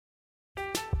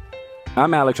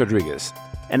I'm Alex Rodriguez.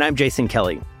 And I'm Jason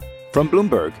Kelly. From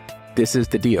Bloomberg, this is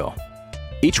The Deal.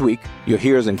 Each week, you'll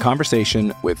hear us in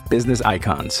conversation with business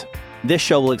icons. This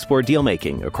show will explore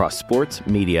deal-making across sports,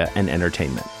 media, and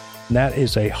entertainment. That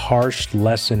is a harsh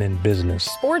lesson in business.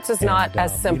 Sports is not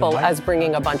as simple as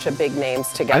bringing a bunch of big names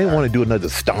together. I didn't want to do another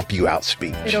stomp you out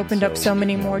speech. It opened up so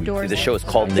many more doors. The show is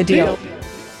called The Deal.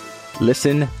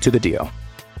 Listen to The Deal.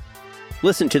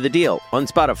 Listen to The Deal on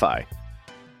Spotify.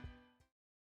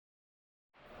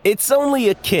 It's only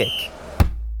a kick,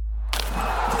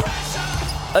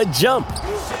 a jump,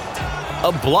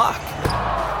 a block.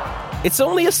 It's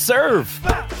only a serve.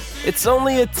 It's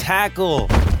only a tackle,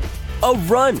 a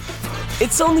run.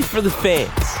 It's only for the fans.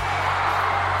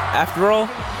 After all,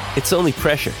 it's only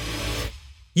pressure.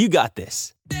 You got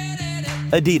this.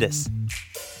 Adidas.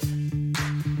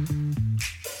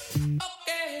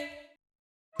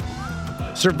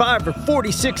 Survivor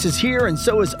 46 is here, and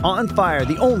so is On Fire,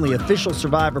 the only official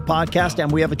Survivor podcast,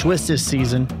 and we have a twist this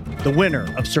season. The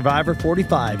winner of Survivor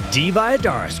 45, Dee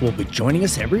Valladares, will be joining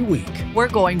us every week. We're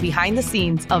going behind the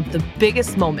scenes of the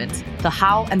biggest moments, the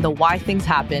how and the why things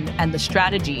happen, and the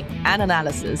strategy and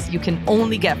analysis you can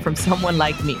only get from someone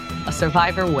like me, a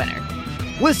Survivor winner.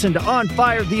 Listen to On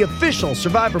Fire, the official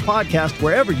Survivor podcast,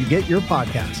 wherever you get your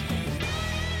podcasts.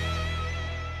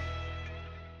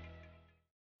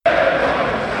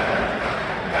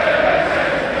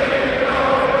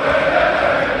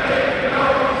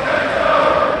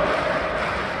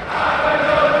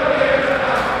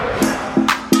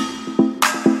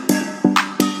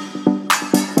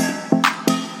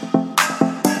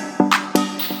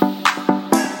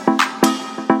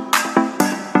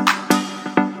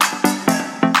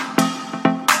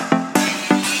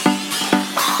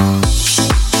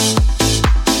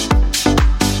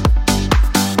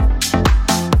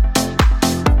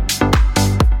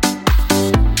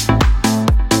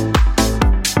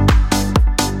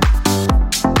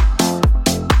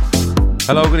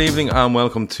 Hello, good evening, and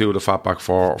welcome to the Fatback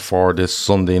for this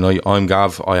Sunday night. I'm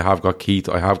Gav, I have got Keith,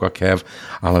 I have got Kev,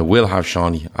 and I will have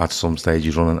Shawnee at some stage.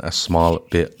 He's running a small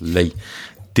bit late.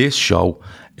 This show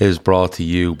is brought to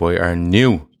you by our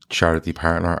new charity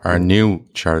partner, our new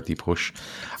charity push,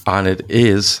 and it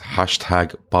is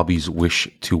hashtag Bobby's Wish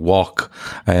to Walk.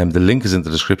 The link is in the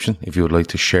description if you would like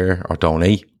to share or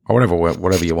donate, or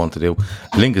whatever you want to do.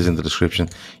 Link is in the description.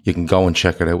 You can go and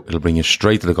check it out. It'll bring you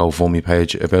straight to the GoFundMe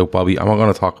page about Bobby, and we're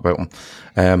going to talk about him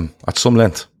at some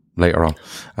length later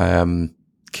on.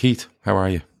 Keith, how are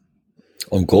you?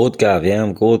 I'm good, Gav. Yeah,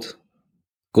 I'm good.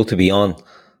 Good to be on.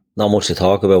 Not much to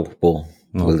talk about, but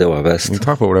we'll do our best. We can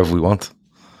talk about whatever we want.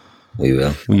 We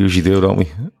will. We usually do, don't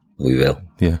we? We will.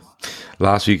 Yeah.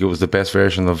 Last week it was the best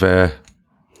version of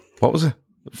what was it?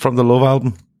 From the Love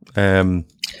album.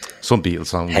 Some Beatles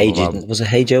song. Hey Jude. Was it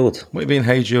Hey Jude? Might have been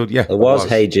Hey Jude, yeah. It was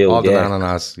Hey Jude, all the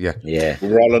ananas, yeah. Yeah. We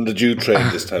were all on the Jude train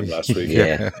this time last week.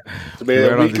 Yeah.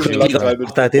 We quickly got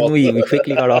off that, didn't we? We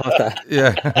quickly got off that.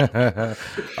 Yeah.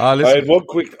 I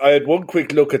had one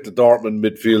quick look at the Dortmund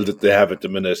midfield that they have at the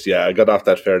minute. Yeah, I got off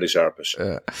that fairly sharpish.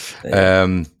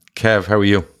 Kev, how are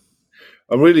you?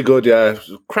 I'm really good, yeah.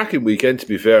 Cracking weekend, to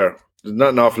be fair. There's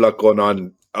not an awful lot going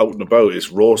on out and about. It's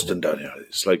roasting down here.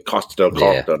 It's like Costa del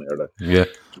Cork down here. Yeah,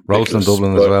 roasting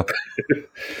Dublin as well.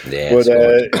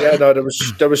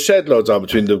 There was shed loads on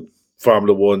between the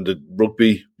Formula 1, the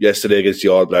rugby yesterday against the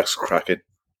All Blacks, cracking,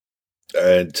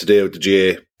 and today with the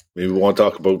GA. We want to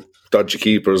talk about dodgy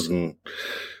keepers and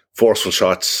forceful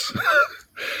shots.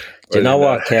 Do you know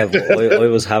what, Kev? I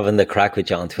was having the crack with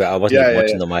you on Twitter. I wasn't even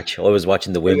watching the match. I was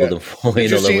watching the Wimbledon final.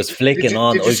 I was flicking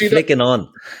on.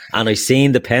 And I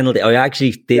seen the penalty. I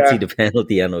actually did see the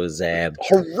penalty, and it was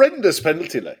horrendous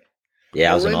penalty.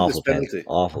 Yeah, it was an awful penalty.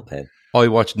 Awful pen. I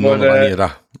watched none of any of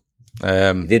that.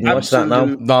 Didn't watch that now?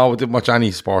 No, I didn't watch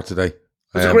any sport today. It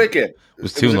was a great game. It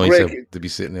was too nice to be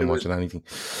sitting there watching anything.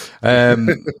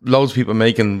 Loads of people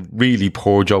making really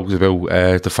poor jokes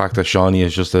about the fact that Shawnee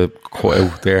is just a cut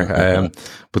out there.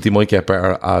 But they might get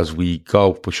better as we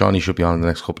go. But Shawnee should be on in the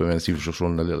next couple of minutes. He was just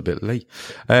running a little bit late.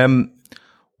 Want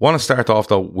to start off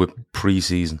though with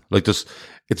pre-season. It's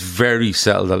very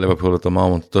settled at Liverpool at the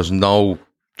moment. There's no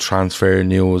transfer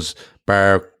news,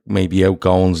 bar maybe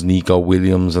outgoings, Nico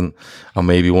Williams and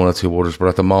maybe one or two others, but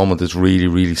at the moment it's really,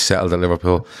 really settled at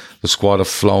Liverpool. The squad have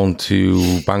flown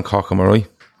to Bangkok, am I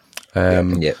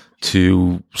right?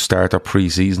 To start their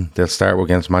pre-season. They'll start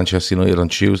against Manchester United on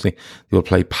Tuesday. They will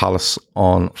play Palace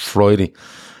on Friday.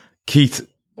 Keith,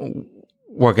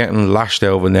 we're getting lashed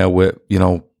over now with,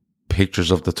 pictures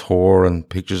of the tour and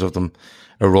pictures of them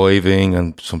arriving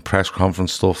and some press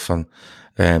conference stuff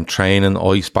and training,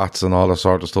 ice baths and all that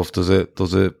sort of stuff. Does it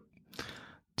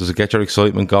does it get your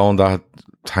excitement going that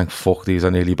thank fuck these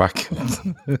are nearly back?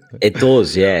 It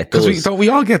does, yeah. It does. Because we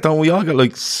all get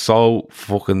like so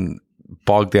fucking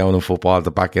bogged down in football at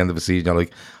the back end of the season. You're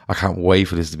like, I can't wait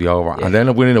for this to be over. Yeah. And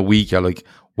then within a week, you're like,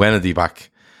 when are they back?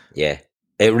 Yeah.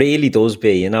 It really does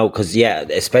be, because,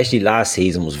 especially last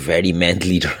season was very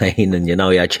mentally draining,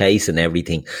 you're chasing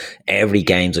everything. Every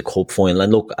game's a cup final.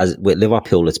 And look, as with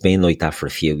Liverpool, it's been like that for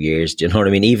a few years. Do you know what I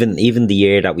mean? Even the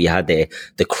year that we had the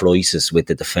crisis with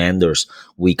the defenders,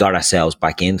 we got ourselves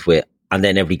back into it. And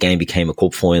then every game became a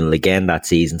cup final again that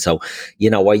season. So,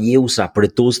 I use that, but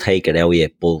it does take it out of you.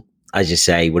 But as you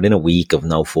say, within a week of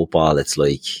no football, it's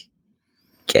like,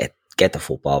 get the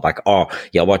football back, or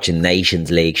you're watching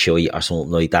Nations League show or something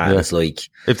like that. Yeah. It's like,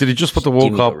 if they just put the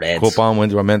World Cup on when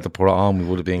they were meant to put it on, we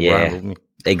would have been grand, wouldn't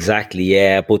we? Exactly,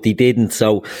 yeah, but they didn't.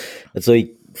 So it's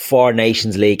like 4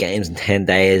 Nations League games in 10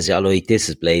 days. You're like, this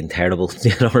is bleeding terrible.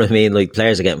 You know what I mean? Like,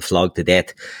 players are getting flogged to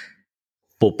death.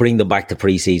 But bring them back to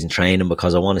pre-season training,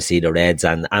 because I want to see the Reds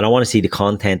and I want to see the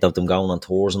content of them going on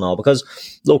tours and all. Because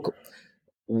look,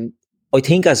 I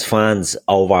think as fans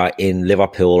over in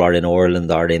Liverpool or in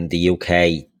Ireland or in the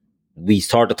UK, we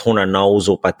start to turn our nose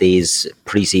up at these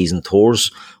pre-season tours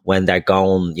when they're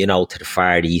going, to the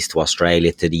Far East, to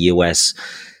Australia, to the US.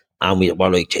 And we're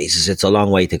like, Jesus, it's a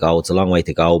long way to go. It's a long way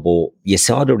to go. But you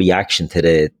saw the reaction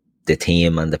to the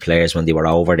team and the players when they were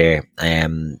over there.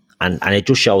 And it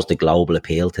just shows the global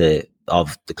appeal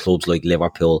of the clubs like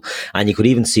Liverpool. And you could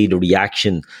even see the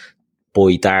reaction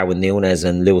by Darwin Núñez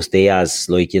and Luis Diaz,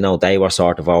 they were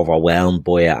sort of overwhelmed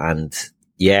by it. And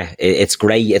yeah, it's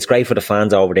great. It's great for the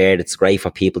fans over there. It's great for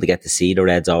people to get to see the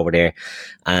Reds over there.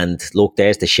 And look,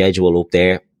 there's the schedule up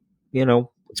there.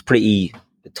 It's pretty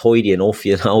tidy enough.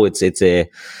 It's a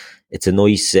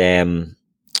nice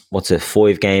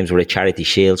 5 games with a Charity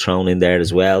Shield thrown in there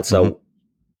as well. So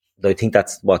I think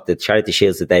that's what the Charity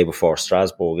Shield's the day before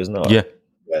Strasbourg, isn't it?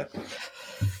 Yeah.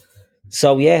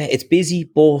 So yeah, it's busy,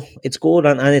 but it's good,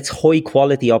 and it's high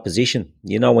quality opposition.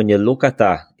 When you look at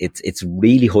that, it's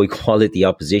really high quality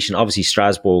opposition. Obviously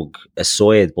Strasbourg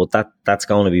aside, but that's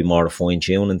going to be more a fine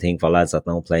tuning thing for lads that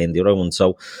don't play in the other one.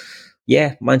 So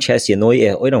yeah, Manchester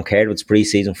United, I don't care if it's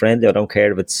pre-season friendly, I don't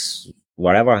care if it's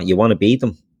whatever, you want to beat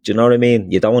them. Do you know what I mean?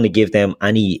 You don't want to give them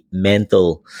any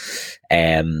mental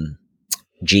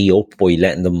G up by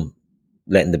letting them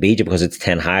beat you, because it's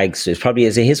Ten Hag's. It's probably,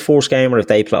 is it his first game, or if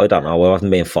they play, I don't know. I haven't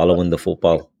been following the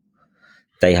football.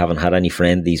 They haven't had any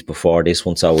friendlies before this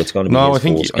one, so it's going to be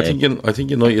his first game. I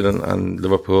think United and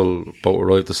Liverpool both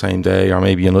arrived the same day, or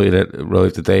maybe United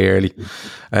arrived a day early.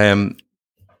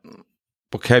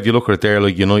 But Kev, you look at it there,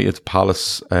 like United,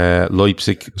 Palace,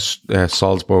 Leipzig,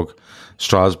 Salzburg,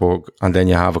 Strasbourg, and then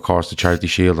you have, of course, the Charity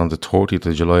Shield on the 30th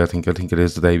of July. I think it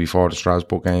is the day before the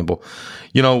Strasbourg game. But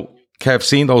Kev,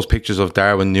 seen those pictures of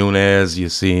Darwin Núñez,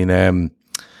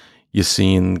 you've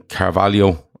seen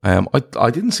Carvalho.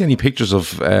 I didn't see any pictures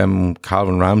of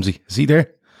Calvin Ramsey. Is he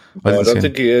there? I don't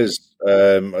think he is.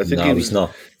 I think he's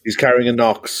not. He's carrying a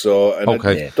knock. So, and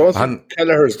okay. I don't think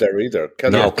Kelleher's there either.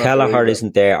 Kelleher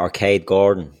isn't there, or Cade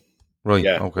Gordon. Right.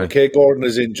 Yeah. Okay. Cade Gordon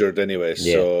is injured anyway.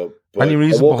 Yeah. So, any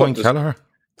reason behind Kelleher?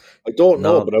 I don't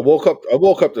know, but I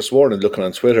woke up this morning looking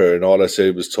on Twitter, and all I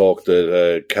said was talk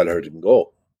that Kelleher didn't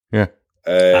go. Yeah.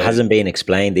 It hasn't been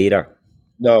explained either.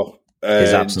 No.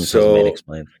 His absence hasn't been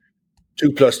explained.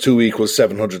 2 + 2 =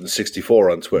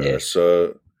 764 on Twitter. Yeah.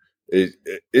 So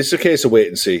it's a case of wait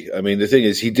and see. I mean, the thing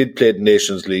is, he did play the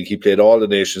Nations League. He played all the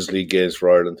Nations League games for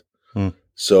Ireland.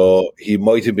 So he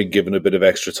might have been given a bit of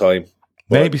extra time.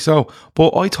 Maybe so.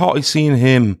 But I thought I seen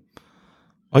him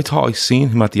at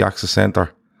the Access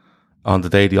Centre on the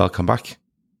day they all come back.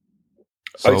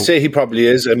 So, I'd say he probably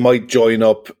is and might join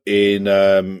up in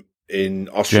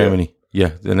Austria. Germany.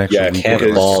 Yeah, the next week.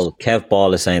 Kev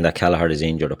Ball is saying that Kelleher is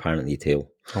injured apparently too.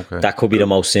 Okay. That could be the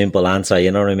most simple answer,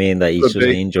 you know what I mean? That he's just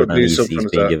injured and he's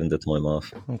been given the time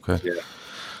off. Okay. Yeah.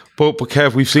 But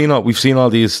Kev, we've seen all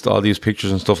these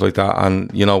pictures and stuff like that, and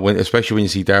especially when you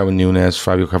see Darwin Núñez,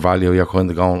 Fabio Carvalho, you're kind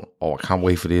of going, oh, I can't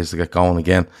wait for this to get going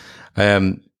again.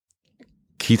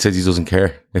 Keith says he doesn't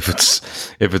care if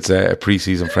it's a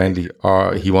pre-season friendly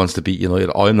or he wants to beat United.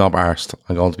 I'm not arsed,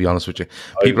 I'm going to be honest with you.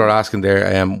 People are asking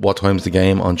there, what time's the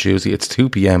game on Tuesday? It's 2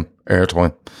 p.m. air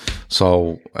time.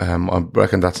 So I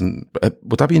reckon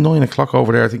would that be 9 o'clock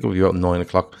over there? I think it would be about 9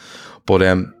 o'clock. But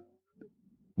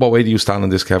what way do you stand on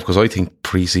this, Kev? Because I think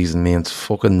pre-season means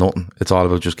fucking nothing. It's all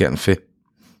about just getting fit.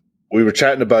 We were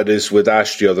chatting about this with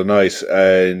Ash the other night,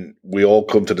 and we all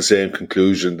come to the same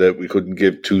conclusion that we couldn't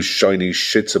give two shiny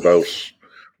shits about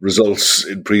results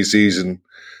in pre-season.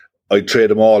 I'd trade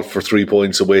them all for 3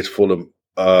 points away to Fulham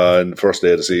on the first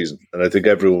day of the season, and I think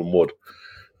everyone would.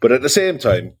 But at the same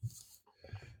time,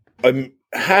 I'm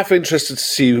half interested to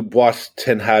see what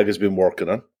Ten Hag has been working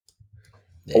on.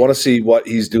 I want to see what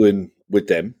he's doing with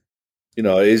them. You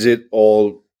know, is it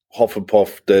all huff and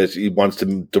puff that he wants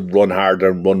them to run harder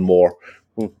and run more?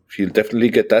 Well, he'll definitely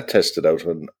get that tested out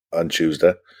on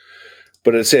Tuesday.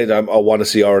 But at the same time, I want to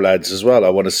see our lads as well. I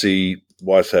want to see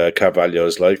what Carvalho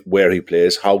is like, where he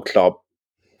plays, how Klopp,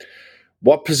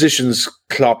 what positions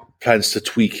Klopp plans to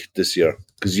tweak this year.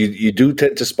 Because you do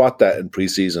tend to spot that in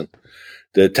pre-season.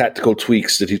 The tactical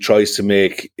tweaks that he tries to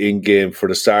make in-game for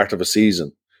the start of a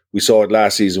season. We saw it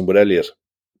last season with Elliott.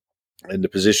 In the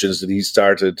positions that he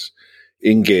started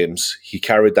in games, he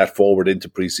carried that forward into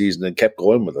pre-season and kept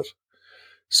going with it.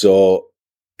 So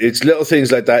it's little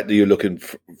things like that you're looking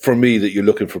for me, that you're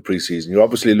looking for pre-season. You're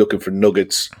obviously looking for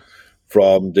nuggets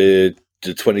from the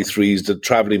 23s, the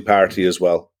travelling party as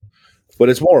well. But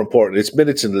it's more important. It's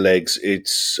minutes in the legs.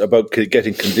 It's about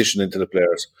getting condition into the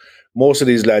players. Most of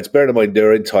these lads, bear in mind,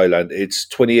 they're in Thailand. It's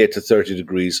 28 to 30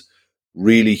 degrees,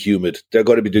 really humid. They're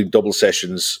going to be doing double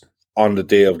sessions on the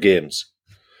day of games.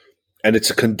 And it's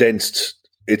a condensed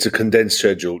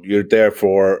schedule. You're there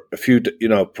for a few,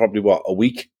 probably a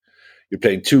week. You're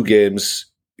playing 2 games,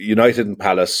 United and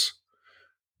Palace,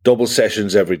 double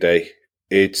sessions every day.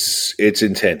 It's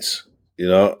intense,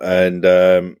 and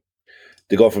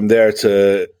they go from there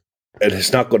to, and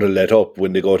it's not going to let up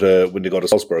when they go to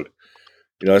Salzburg.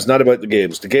 It's not about the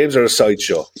games. The games are a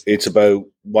sideshow. It's about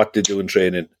what they do in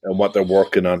training and what they're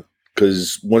working on.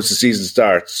 Because once the season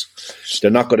starts,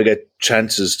 they're not going to get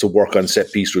chances to work on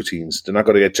set-piece routines. They're not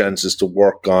going to get chances to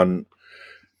work on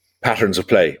patterns of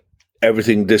play.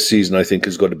 Everything this season, I think,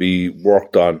 is going to be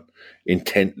worked on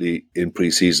intently in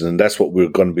pre-season. And that's what we're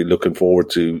going to be looking forward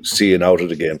to seeing out of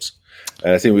the games.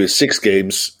 And I think we have 6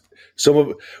 games.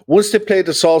 Once they play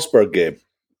the Salzburg game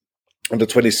on the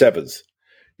 27th,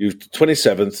 you have the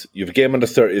 27th, you have a game on the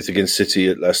 30th against City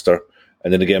at Leicester,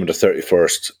 and then a game on the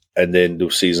 31st, and then the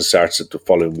season starts at the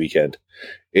following weekend.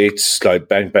 It's like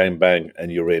bang, bang, bang,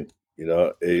 and you're in.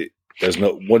 There's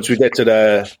no. Once we get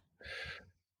to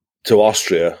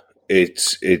Austria,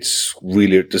 it's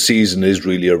really, the season is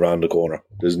really around the corner.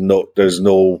 There's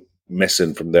no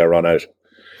messing from there on out.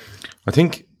 I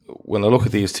think when I look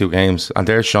at these 2 games, and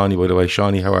there's Shawnee, by the way.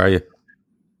 Shawnee, how are you?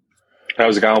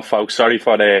 How's it going, folks? Sorry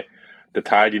for the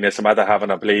tardiness. I'm after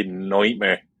having a bleeding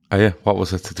nightmare. Oh yeah, what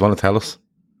was it? Do you want to tell us?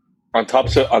 On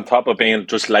top of being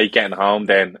just late getting home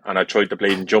then, and I tried to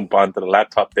bleed and jump onto the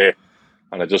laptop there,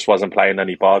 and I just wasn't playing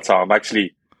any ball. So I'm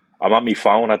on my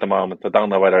phone at the moment. I don't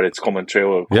know whether it's coming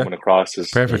through or coming across as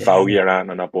foggy around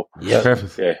and that. But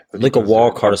perfect. Yeah, like a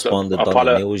war correspondent on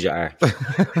the news, you are.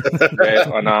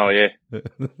 Yeah, I know. Yeah,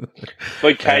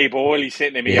 like Kay Boyle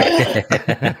sitting in me.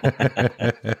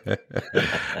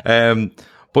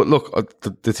 But look,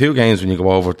 the 2 games when you go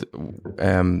over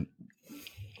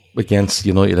against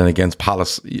United and against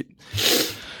Palace,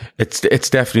 it's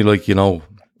definitely like,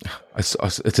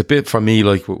 it's a bit for me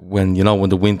like when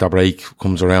the winter break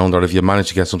comes around, or if you manage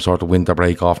to get some sort of winter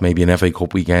break off, maybe an FA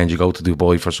Cup weekend, you go to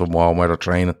Dubai for some warm weather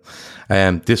training.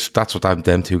 That's what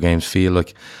them 2 games feel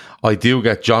like. I do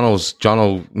get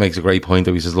Jono makes a great point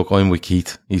though. He says, look, I'm with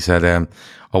Keith. He said,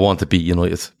 I want to beat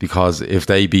United, because if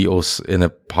they beat us in a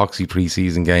poxy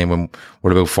pre-season game when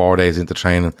we're about 4 days into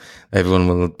training, everyone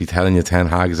will be telling you Ten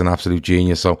Hag is an absolute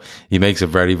genius. So he makes a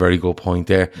very, very good point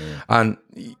there. Yeah. And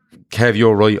Kev,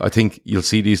 you're right. I think you'll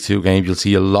see these 2 games. You'll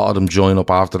see a lot of them join up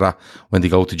after that when they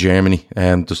go to Germany.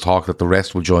 There's talk that the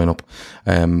rest will join up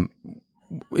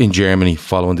in Germany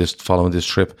following this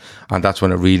trip, and that's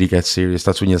when it really gets serious.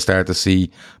 That's when you'll start to see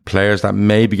players that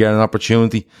maybe get an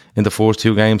opportunity in the first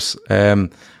 2 games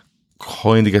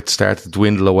kind of start to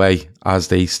dwindle away as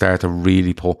they start to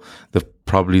really put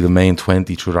probably the main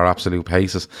 20 through their absolute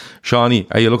paces. Shawnee,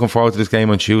 are you looking forward to this game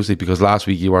on Tuesday? Because last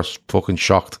week you were fucking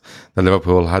shocked that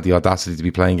Liverpool had the audacity to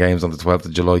be playing games on the 12th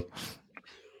of July.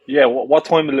 Yeah, what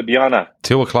time will it be on at?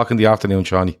 2:00 in the afternoon,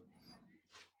 Shawnee.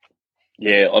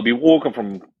 Yeah, I'll be walking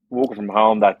from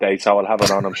home that day, so I'll have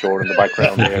it on, I'm sure, in the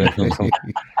background there.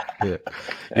 Yeah.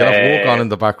 You'll have walk on in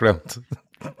the background.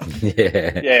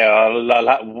 Yeah,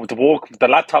 the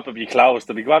laptop will be closed.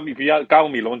 I'll be going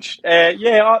me lunch.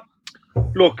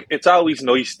 Look, it's always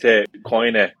nice to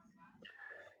kind of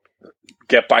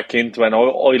get back into it.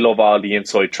 I love all the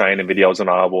inside training videos and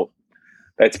all, but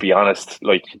let's be honest,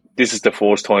 like, this is the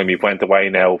first time we've went away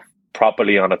now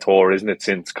properly on a tour, isn't it,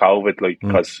 since COVID? Like,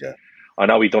 because I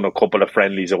know we've done a couple of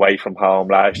friendlies away from home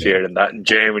last year and that in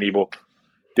Germany, but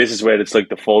this is where it's like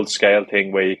the full scale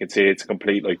thing where you can see it's a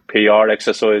complete like PR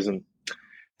exercise. And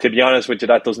to be honest with you,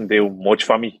 that doesn't do much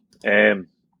for me,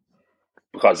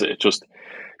 because it just,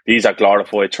 these are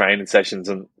glorified training sessions,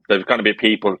 and there's going to be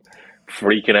people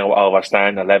freaking out over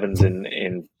starting 11s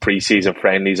in pre-season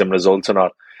friendlies and results and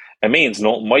all. It means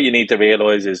nothing. What you need to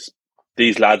realise is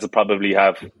these lads will probably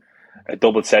have a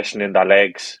double session in their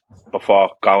legs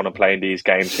before going and playing these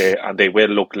games here, and they will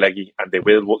look leggy and they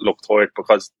will look tired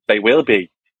because they will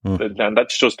be. And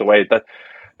that's just the way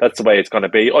that's the way it's going to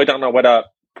be. I don't know whether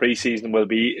pre-season will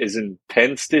be as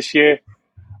intense this year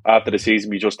after the season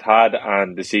we just had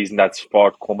and the season that's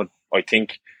forthcoming.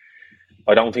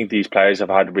 I don't think these players have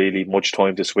had really much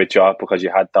time to switch off because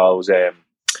you had those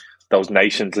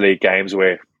Nations League games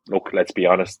where, look, let's be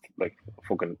honest, like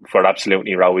fucking for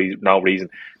absolutely no reason.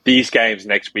 These games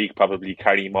next week probably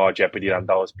carry more jeopardy than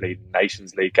those bleeding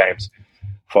Nations League games.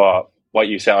 For what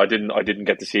you said, I didn't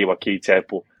get to see what Keith said,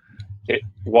 but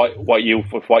what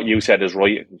you said is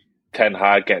right. Ten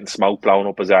Hag getting smoke blown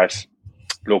up his arse.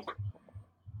 Look,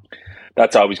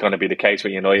 that's always going to be the case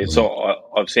with United. So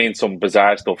I've seen some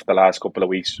bizarre stuff the last couple of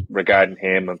weeks regarding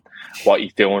him and what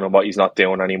he's doing and what he's not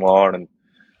doing anymore. And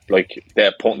like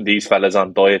they're putting these fellas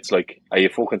on diets. Like, are you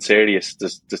fucking serious?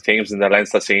 There's teams in the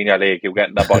Leinster Senior League who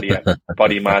getting the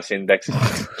body mass index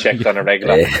checked on a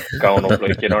regular, going up.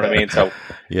 Like, you know what I mean? So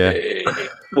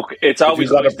look, it's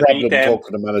always got a problem. Talk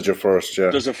to the manager first.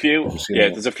 Yeah, there's a few.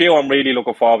 There's a few I'm really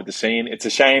looking forward to seeing. It's a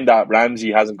shame that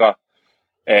Ramsey hasn't got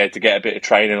to get a bit of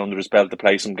training under his belt to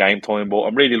play some game time. But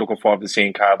I'm really looking forward to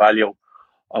seeing Carvalho.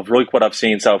 I've liked what I've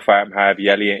seen so far from Harvey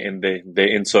Elliott in the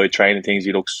inside training things.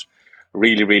 He looks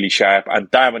really, really sharp.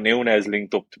 And Darwin Núñez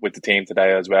linked up with the team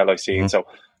today as well, I've seen. So,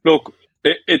 look,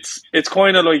 it's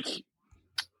kind of like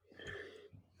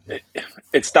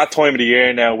it's that time of the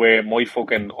year now where I'm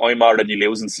already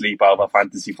losing sleep over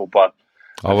fantasy football.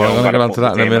 Oh, well, I'm going to get onto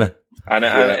that in a minute. And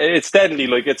it's deadly,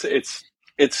 like,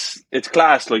 it's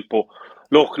class, like, but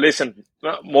look, listen,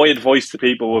 my advice to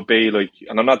people would be, like,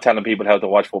 and I'm not telling people how to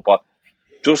watch football,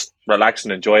 just relax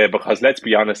and enjoy it, because let's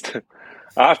be honest,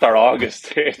 after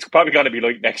August, it's probably going to be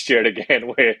like next year again,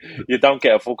 where you don't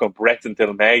get a fucking breath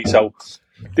until May. So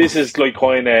this is like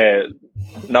kind of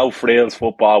no frills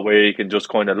football, where you can just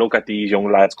kind of look at these young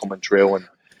lads coming through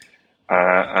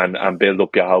and build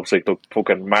up your hopes. Like the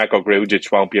fucking Marko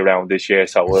Grujic won't be around this year,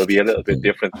 so it'll be a little bit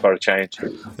different for a change.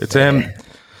 It's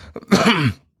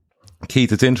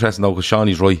Keith, it's interesting though, because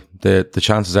Shawnee's right. The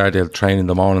chances are they'll train in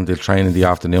the morning, they'll train in the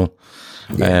afternoon.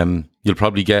 You'll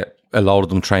probably get a lot of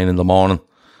them train in the morning,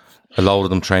 a lot of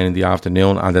them train in the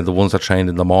afternoon, and then the ones that trained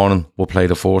in the morning will play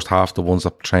the first half, the ones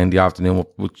that train in the afternoon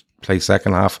will play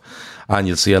second half, and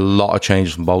you'll see a lot of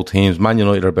changes from both teams. Man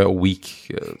United are about a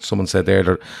week, someone said there,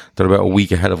 they're about a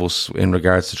week ahead of us in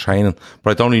regards to training, but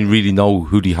I don't even really know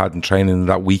who they had in training in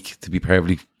that week, to be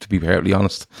perfectly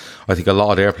honest. I think a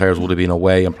lot of their players would have been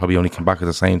away and probably only come back at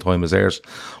the same time as theirs.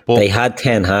 But they had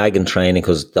Ten Hag in training,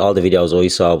 because all the videos I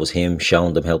saw was him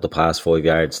showing them how to pass 5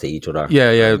 yards to each other.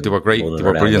 Yeah, they were great. They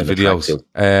were brilliant videos.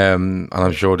 And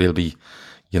I'm sure they'll be,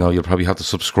 you'll probably have to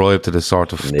subscribe to this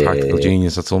sort of tactical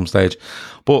genius at some stage.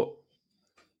 But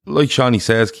like Shawnee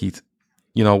says, Keith,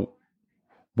 I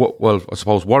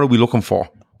suppose, what are we looking for?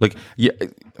 Like, you're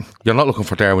not looking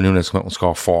for Darwin Núñez to come out and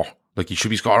score 4. Like, you should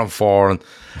be scoring 4.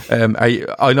 And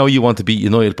I know you want to beat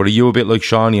United, but are you a bit like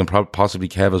Shawnee and possibly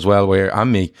Kev as well,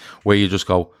 where you just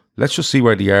go, let's just see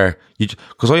where they are?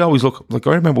 Because I always look, like,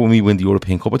 I remember when we win the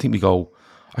European Cup, I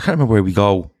can't remember where we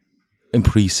go in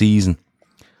pre-season.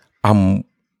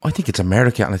 I think it's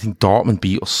America, and I think Dortmund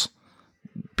beat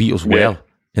us well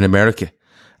in America.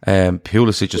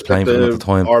 Pulisic is playing for them at the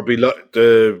time.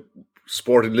 The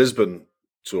Sporting Lisbon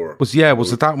tour. Was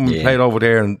it that when we played over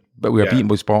there, and but we were beaten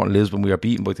by Sporting Lisbon, we were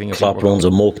beaten by things. Klopp runs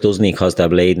amok, doesn't he? Because they're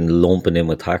bleeding, lumping in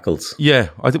with tackles. Yeah,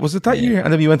 was it that year?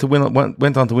 And then we went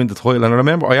on to win the title.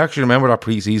 And I actually remember that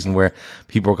pre-season where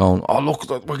people were going, "Oh look,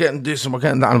 we're getting this and we're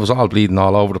getting that," and it was all bleeding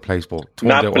all over the place. But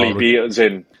Napoli beat us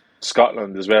in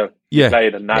Scotland as well. Yeah,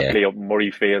 played in Napoli up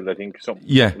Murrayfield, I think, something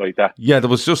like that. Yeah, there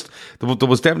was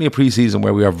definitely a pre-season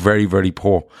where we were very, very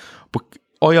poor. But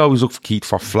I always look for Keith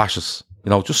for flashes,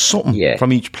 just something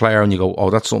from each player, and you go, "Oh,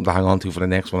 that's something to hang on to for the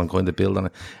next one and kind of build on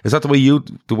it." Is that the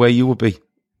way you would be?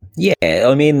 Yeah,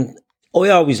 I mean, I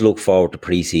always look forward to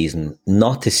pre-season,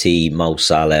 not to see Mo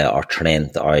Salah or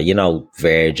Trent or,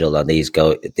 Virgil and these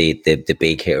the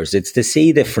big hitters. It's to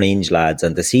see the fringe lads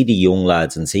and to see the young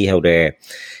lads and see how they're,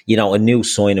 a new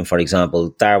signing, for example,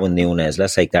 Darwin Núñez.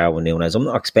 Let's take Darwin Núñez. I'm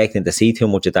not expecting to see too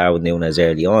much of Darwin Núñez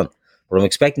early on, but I'm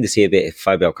expecting to see a bit of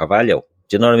Fabio Carvalho.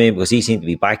 Do you know what I mean? Because he seemed to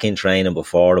be back in training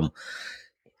before him.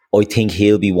 I think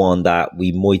he'll be one that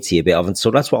we might see a bit of. And so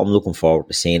that's what I'm looking forward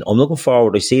to seeing. I'm looking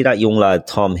forward to see that young lad,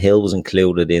 Tom Hill, was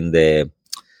included in the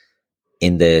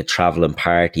in the travelling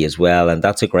party as well. And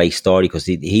that's a great story because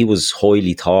he was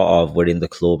highly thought of within the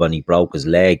club, and he broke his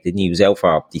leg, didn't he? He was out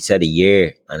for, he said, a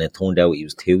year, and it turned out he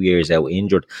was 2 years out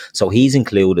injured. So he's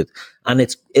included. And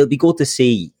it'll be good to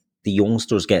see the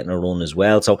youngsters getting a run as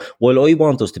well. So while I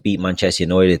want us to beat Manchester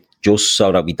United, just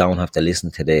so that we don't have to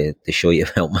listen to the show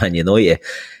about Man United,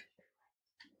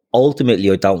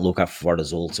 ultimately I don't look for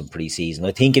results in pre-season.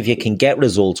 I think if you can get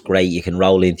results, great, you can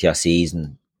roll into your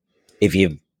season. If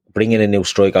you bring in a new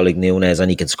striker like Nunes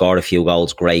and he can score a few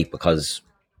goals, great, because,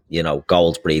 you know,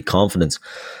 goals breed confidence.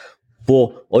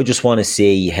 But I just want to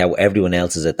see how everyone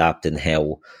else is adapting,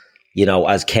 how, you know,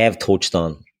 as Kev touched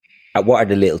on, what are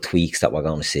the little tweaks that we're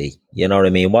going to see? You know what I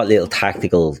mean? What little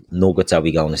tactical nuggets are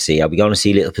we going to see? Are we going to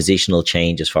see little positional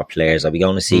changes for players? Are we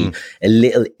going to see a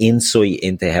little insight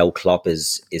into how Klopp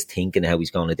is thinking, how he's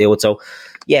going to do it? So,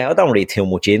 yeah, I don't read too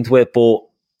much into it, but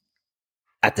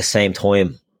at the same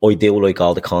time, I do like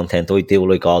all the content. I do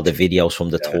like all the videos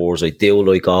from the tours. I do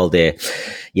like all the,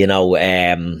 you know,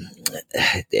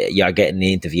 you're getting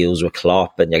interviews with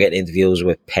Klopp and you're getting interviews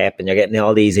with Pep and you're getting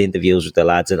all these interviews with the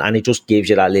lads, and it just gives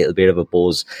you that little bit of a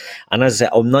buzz. And as I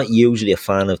said, I'm not usually a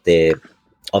fan of the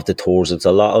tours. It's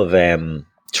a lot of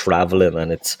travelling,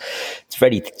 and it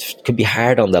could be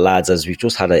hard on the lads, as we've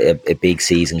just had a big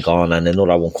season gone and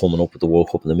another one coming up with the World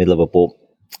Cup in the middle of it. But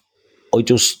I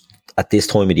just, at this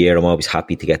time of the year, I'm always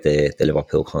happy to get the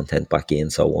Liverpool content back in,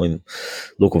 so I'm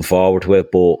looking forward to it.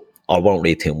 But I won't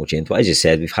read too much into it. As you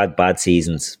said, we've had bad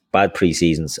seasons, bad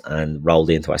pre-seasons, and rolled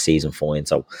into our season fine.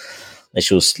 So let's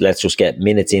just get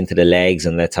minutes into the legs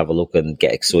and let's have a look and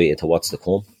get excited to what's to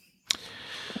come.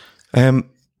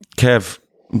 Kev,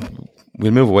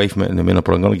 we'll move away from it in a minute,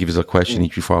 but I'm going to give you a question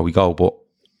each before we go. But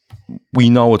we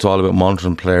know it's all about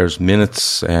monitoring players'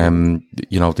 minutes. You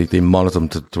know, they monitor them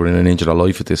to within an inch of their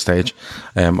life at this stage,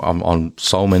 on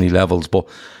so many levels. But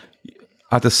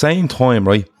at the same time,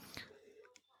 right,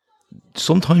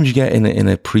 sometimes you get in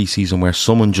a pre-season where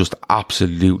someone just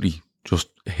absolutely just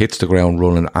hits the ground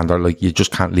running and they're like, you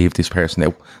just can't leave this person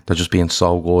out. They're just being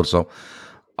so good. So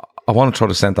I want to throw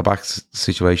the centre-back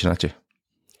situation at you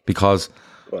because,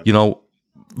 you know,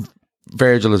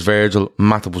 Virgil is Virgil.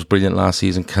 Matip was brilliant last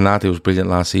season. Konate was brilliant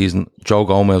last season. Joe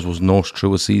Gomez was nursed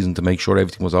through a season to make sure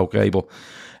everything was okay. But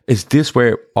is this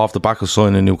where, off the back of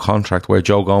signing a new contract, where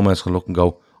Joe Gomez can look and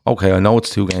go, okay, I know it's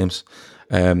 2 games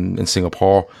in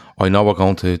Singapore. I know we're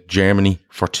going to Germany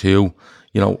for 2.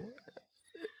 You know,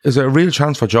 is there a real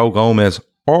chance for Joe Gomez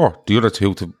or the other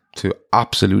 2 to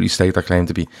absolutely stake their claim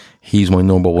to be, he's my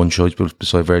number one choice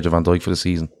beside Virgil van Dijk for the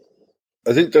season?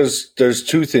 I think there's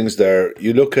 2 things there.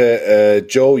 You look at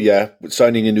Joe,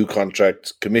 signing a new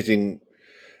contract, committing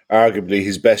arguably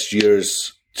his best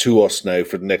years to us now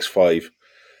for the next 5.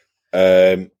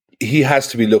 He has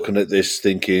to be looking at this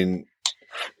thinking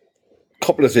a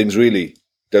couple of things, really.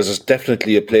 There's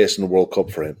definitely a place in the World Cup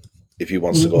for him if he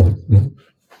wants to go.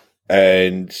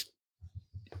 And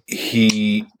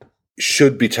he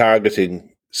should be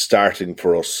targeting starting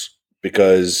for us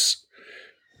because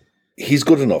he's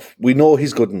good enough. We know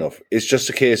he's good enough. It's just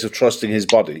a case of trusting his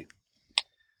body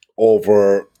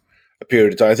over a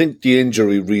period of time. I think the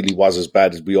injury really was as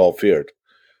bad as we all feared.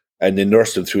 And they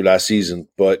nursed him through last season.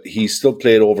 But he still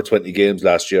played over 20 games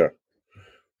last year.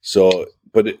 So,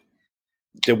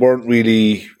 they weren't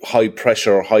really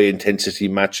high-pressure, high-intensity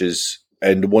matches.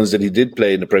 And the ones that he did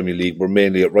play in the Premier League were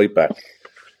mainly at right-back.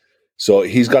 So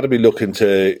he's got to be looking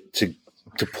to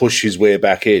push his way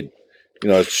back in. You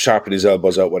know, sharpen his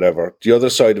elbows out, whatever. The other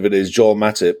side of it is Joel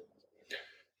Matip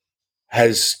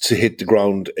has to hit the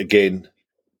ground again.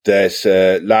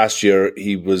 That last year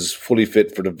he was fully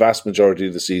fit for the vast majority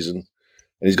of the season,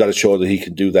 and he's got to show that he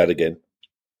can do that again.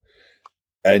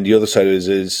 And the other side of it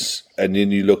is, and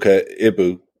then you look at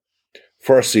Ibu,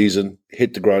 first season,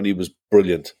 hit the ground, he was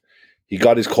brilliant. He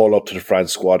got his call up to the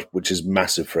France squad, which is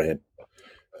massive for him.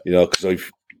 You know, because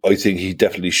I think he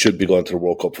definitely should be going to the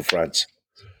World Cup for France.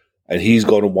 And he's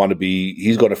going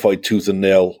to fight tooth and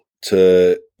nail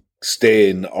to stay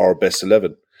in our best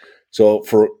 11. So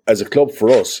as a club, for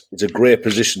us, it's a great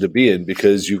position to be in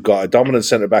because you've got a dominant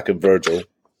centre-back in Virgil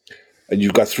and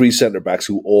you've got 3 centre-backs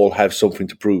who all have something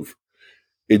to prove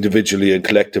individually and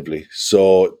collectively.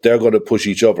 So they're going to push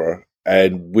each other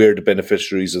and we're the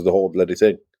beneficiaries of the whole bloody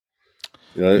thing.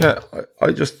 You know? Yeah,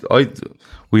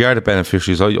 we are the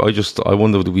beneficiaries. I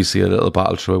wonder, do we see a little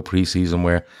battle throughout pre-season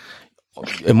where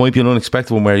it might be an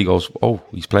unexpected one where he goes, oh,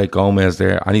 he's played Gomez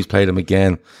there and he's played him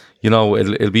again. You know,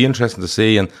 it'll be interesting to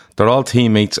see. And they're all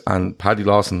teammates, and Paddy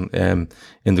Lawson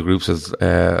in the group says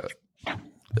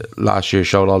last year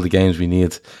showed all the games we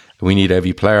need. We need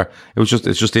every player. It's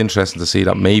just interesting to see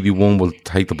that maybe one will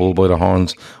take the bull by the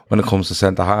horns when it comes to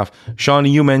centre half. Shawnee,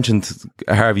 you mentioned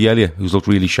Harvey Elliott, who's looked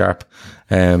really sharp,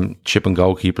 chipping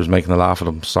goalkeepers, making a laugh at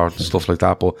them, sort of stuff like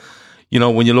that. But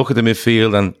when you look at the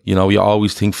midfield, and you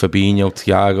always think Fabinho,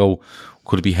 Thiago,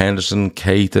 could it be Henderson,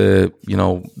 Keita?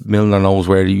 Milner knows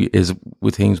where he is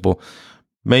with things, but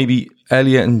maybe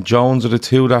Elliott and Jones are the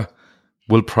two that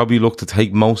will probably look to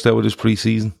take most out of this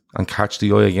pre-season and catch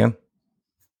the eye again.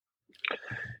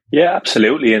 Yeah,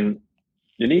 absolutely. And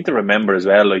you need to remember as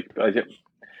well,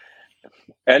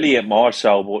 Elliott more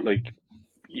so, but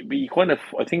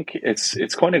I think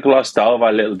it's kind of glossed over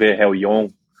a little bit how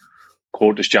young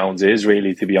Curtis Jones is,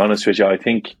 really, to be honest with you. I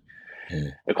think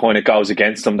it kind of goes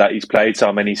against him that he's played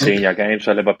so many senior games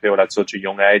for Liverpool at such a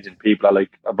young age, and people are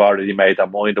like, I've already made their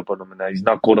mind up on him, and he's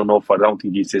not good enough. I don't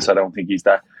think he's this, I don't think he's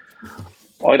that.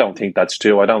 I don't think that's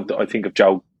true. I think if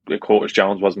Curtis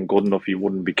Jones wasn't good enough, he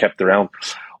wouldn't be kept around.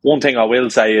 One thing I will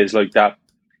say is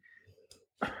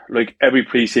every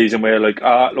pre-season we're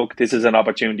look, this is an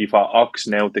opportunity for Ox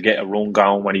now to get a run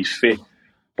going when he's fit.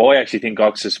 But I actually think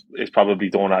Ox is probably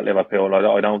done at Liverpool.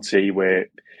 I don't see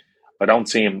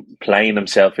him playing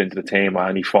himself into the team or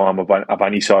any form of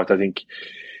any sort. I think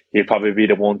he'll probably be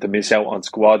the one to miss out on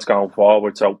squads going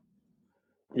forward. So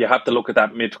you have to look at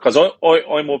that mid, because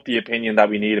I'm of the opinion that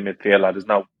we need a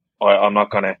midfielder. I'm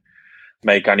not going to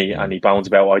make any bounds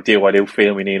about it. I do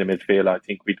feel we need a midfielder. I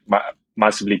think we'd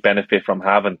massively benefit from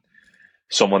having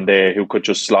someone there who could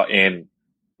just slot in,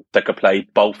 that could play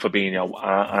both Fabinho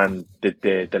and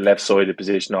the left side of the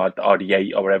position, or the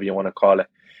 8, or whatever you want to call it.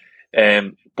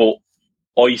 But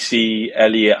I see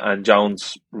Elliott and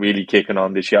Jones really kicking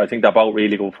on this year. I think they're both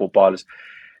really good footballers,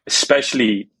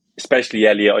 especially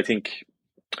Elliott. I think,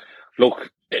 look,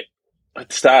 at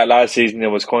the start of last season, I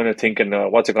was kind of thinking,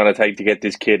 what's it going to take to get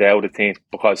this kid out of the team?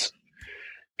 Because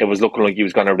it was looking like he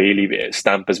was going to really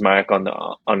stamp his mark on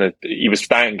it. He was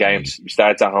starting games. He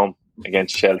starts at home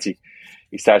against Chelsea.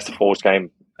 He starts the first game,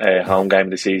 home game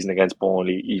of the season against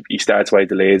Burnley. He starts away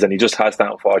the Leeds, and he just has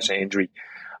that unfortunate injury.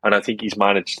 And I think he's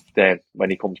managed then when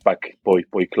he comes back by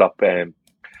Klopp.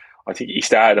 I think he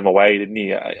started him away, didn't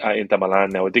he, at Inter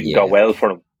Milan? Now, it didn't go well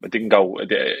for him.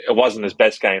 It wasn't his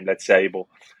best game, let's say, but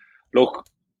look,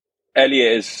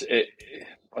 Elliott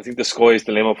I think the sky is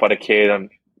the limit for the kid, and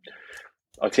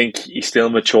I think he's still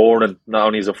maturing, not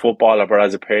only as a footballer, but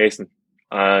as a person,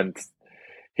 and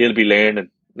he'll be learning.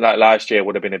 Last year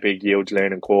would have been a big, huge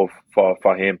learning curve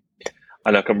for him,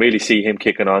 and I can really see him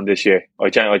kicking on this year. I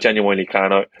genuinely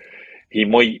can. He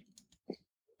might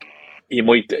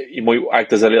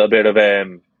act as a little bit of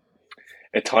a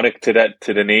tonic to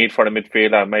the need for the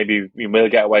midfielder. Maybe we will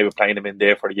get away with playing him in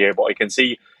there for the year, but I can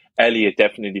see Elliott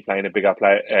definitely playing a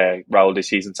bigger role this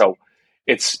season. So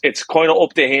it's kind of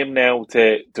up to him now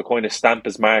to kind of stamp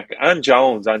his mark, and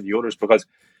Jones and the others, because...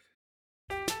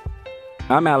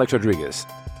 I'm Alex Rodriguez.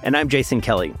 And I'm Jason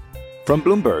Kelly. From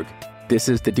Bloomberg, this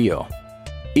is The Deal.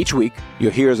 Each week,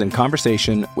 you'll hear us in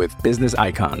conversation with business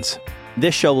icons.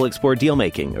 This show will explore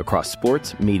deal-making across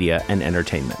sports, media, and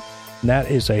entertainment. That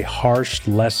is a harsh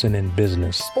lesson in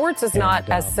business. Sports is not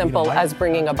as simple as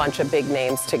bringing a bunch of big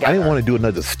names together. I didn't want to do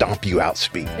another stomp you out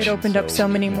speech. It opened up so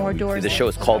many more doors. The show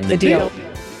is called The Deal.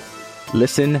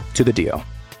 Listen to The Deal.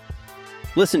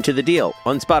 Listen to The Deal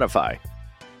on Spotify.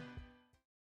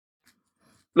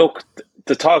 Look,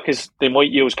 the talk is they might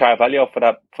use Carvalho for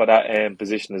that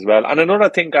position as well. And another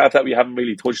thing, Gav, that we haven't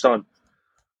really touched on,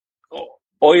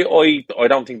 I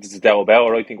don't think there's a doubt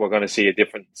about it. I think we're going to see a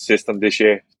different system this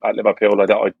year at Liverpool.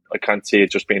 I can't see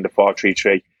it just being the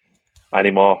 4-3-3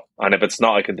 anymore. And if it's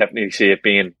not, I can definitely see it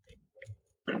being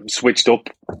switched up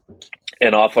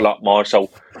an awful lot more.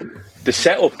 So the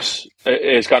setups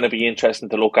is going to be interesting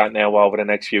to look at now over the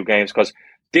next few games, because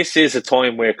this is a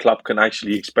time where Klopp can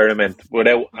actually experiment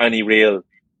without any real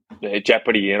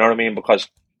jeopardy, you know what I mean? Because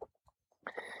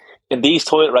in these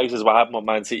title races, what happened with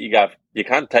Man City, Gav, you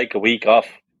can't take a week off.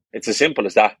 It's as simple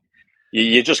as that.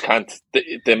 You just can't.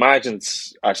 The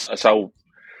margins are so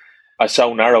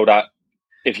narrow that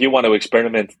if you want to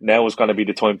experiment, now is going to be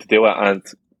the time to do it. And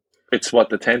it's the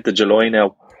 10th of July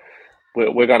now.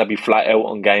 We're going to be flat out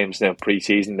on games now,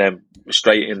 pre-season, then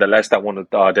straight in the Leicester one,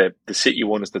 or the City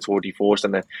one is the 31st,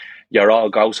 and then you're all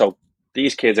go. So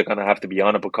these kids are going to have to be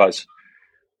on it, because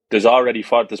there's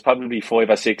probably 5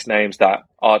 or 6 names that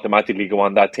automatically go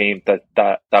on that team,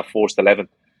 that first 11.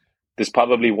 There's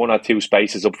probably 1 or 2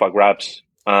 spaces up for grabs,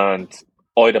 and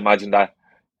I'd imagine that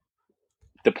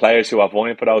the players who are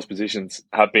vying for those positions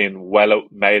have been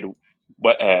made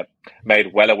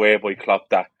well aware by Klopp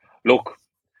that, look,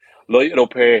 light it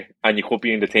up here and you could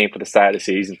be in the team for the start of the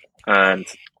season. And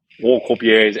World Cup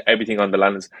years, everything on the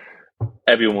lands,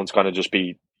 everyone's going to just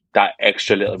be that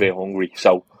extra little bit hungry.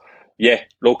 So, yeah,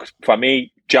 look, for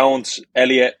me, Jones,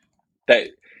 Elliott,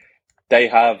 they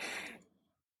have,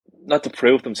 not to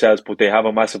prove themselves, but they have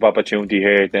a massive opportunity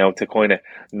here now to kind of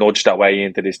nudge that way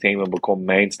into this team and become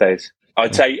mainstays.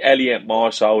 I'd say Elliott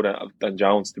more so than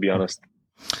Jones, to be honest.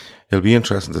 It'll be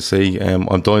interesting to see.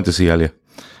 I'm dying to see Elliott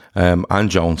and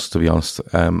Jones, to be honest.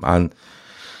 And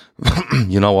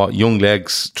you know what? Young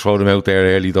legs, throw them out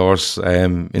there early doors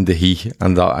in the heat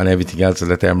and everything else, and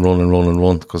let them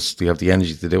run because they have the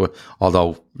energy to do it.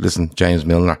 Although, listen, James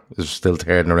Milner is still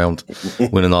tearing around,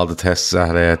 winning all the tests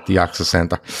at the Access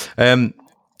Centre.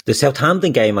 The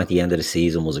Southampton game at the end of the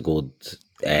season was a good.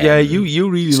 You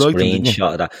really liked it, didn't you?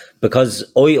 Screenshot of that,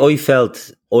 because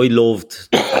I loved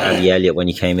Andy Elliott when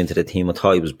he came into the team. I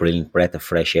thought he was brilliant, breath of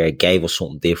fresh air, gave us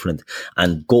something different,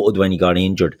 and gutted when he got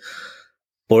injured.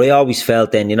 But I always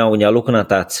felt then, when you're looking at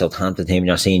that Southampton team and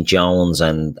you're seeing Jones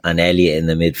and Elliott in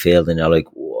the midfield, and you're like,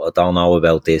 I don't know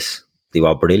about this. They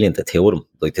were brilliant, the two of them.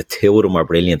 Like, the two of them are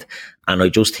brilliant. And I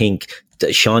just think,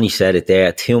 Shawnee said it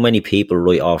there, too many people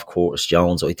write off Curtis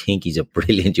Jones. I think he's a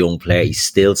brilliant young player. He's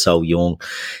still so young.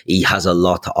 He has a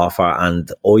lot to offer. And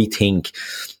I think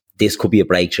this could be a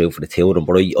breakthrough for the two of them.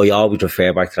 But I always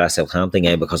refer back to that Southampton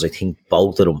game because I think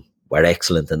both of them were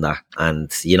excellent in that. And,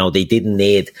 they didn't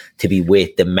need to be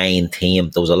with the main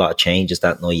team. There was a lot of changes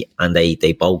that night, and they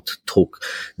both took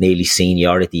nearly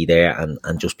seniority there and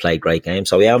just played great games.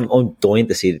 So, yeah, I'm dying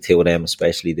to see the two of them,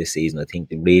 especially this season. I think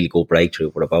they're really good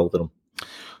breakthrough for both of them.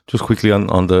 Just quickly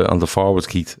on the forwards,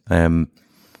 Keith. Salah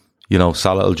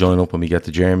will join up when we get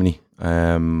to Germany.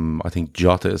 I think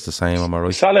Jota is the same, am I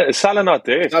right? Is Salah not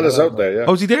there? Salah's out there, yeah.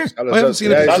 Oh, is he there? Salah's I haven't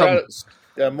seen it.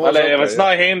 Well, if it's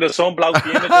not him, there's some bloke the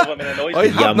image of him in a noise. I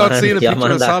have not seen a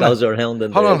picture of Salah. Hold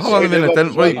on a minute.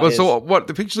 Then, right, so what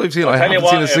the pictures I've seen, I haven't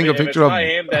seen a single picture of him.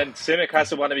 If it's not him, then Simic has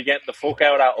to want to be getting the fuck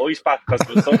out of that ice pack because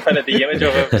there's some kind of the image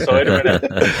of him beside him in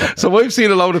it. So I've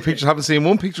seen a load of pictures. I haven't seen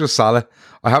one picture of Salah.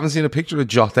 I haven't seen a picture of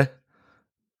Jota.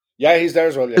 Yeah, he's there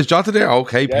as well. Yeah. Is Jota there?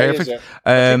 Okay, perfect.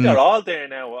 I think they're all there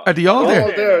now. Are they all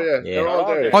there? They're all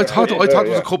there. I thought there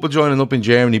was a couple joining up in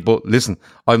Germany, but listen,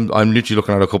 I'm literally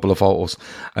looking at a couple of photos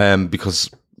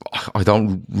because I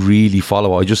don't really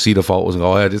follow. I just see the photos and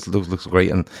go, oh yeah, this looks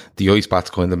great, and the ice bats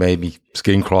kind of made me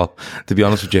skin crawl, to be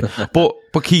honest with you.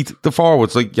 but Keith, the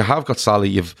forwards, like, you have got Salah,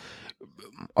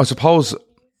 I suppose,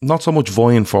 not so much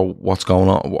vying for what's going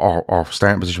on or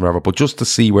starting position, whatever, but just to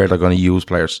see where they're going to use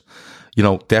players.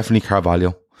 Definitely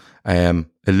Carvalho, a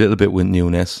little bit with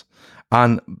Nunes.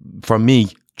 And for me,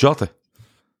 Jota.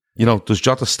 Does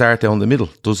Jota start down the middle?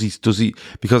 Does he?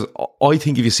 Because I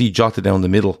think if you see Jota down the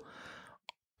middle,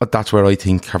 that's where I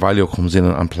think Carvalho comes in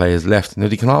and plays left. Now,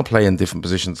 they can all play in different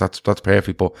positions. That's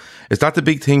perfect. But is that the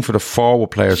big thing for the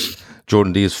forward players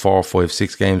during these 4, 5,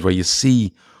 6 games where you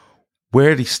see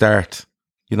where they start,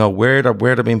 where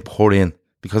they're being put in?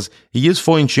 Because he is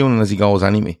fine-tuning as he goes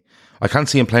anyway. I can't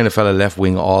see him playing a fella left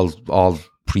wing all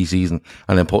pre-season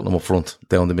and then putting him up front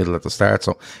down the middle at the start.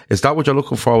 So is that what you're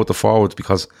looking for with the forwards?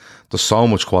 Because there's so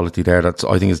much quality there that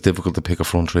I think it's difficult to pick a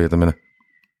front three at the minute.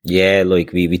 Yeah,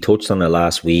 like we touched on it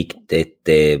last week,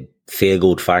 the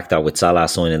feel-good factor with Salah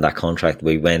signing that contract.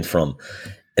 We went from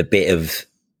a bit of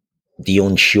the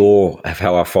unsure of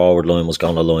how our forward line was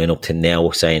going to line up to now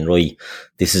saying, right,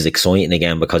 this is exciting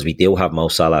again because we do have Mo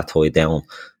Salah tied down.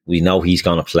 We know he's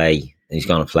going to play. He's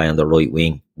going to play on the right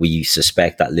wing. We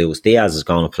suspect that Luis Diaz is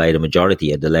going to play the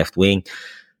majority of the left wing.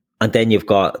 And then you've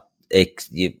got,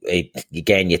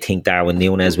 again, you think Darwin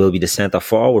Núñez will be the centre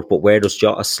forward, but where does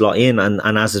Jota slot in? And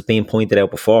as has been pointed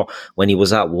out before, when he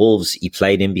was at Wolves, he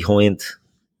played in behind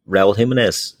Raúl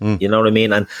Jiménez. You know what I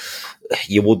mean? And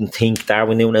you wouldn't think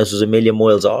Darwin Núñez was a million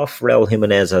miles off Raúl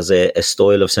Jiménez as a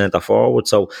style of centre forward.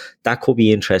 So that could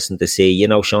be interesting to see.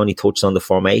 Shawnee touched on the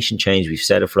formation change. We've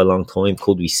said it for a long time.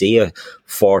 Could we see a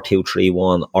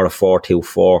 4-2-3-1 or a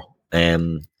 4-2-4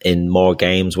 in more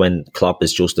games when Klopp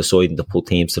is just deciding to put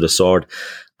teams to the sword?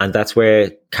 And that's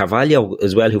where Carvalho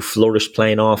as well, who flourished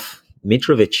playing off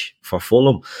Mitrovic for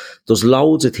Fulham. There's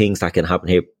loads of things that can happen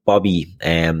here. Bobby,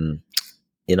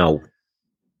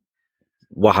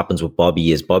 what happens with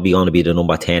Bobby? Is Bobby going to be the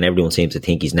number 10? Everyone seems to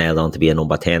think he's nailed on to be a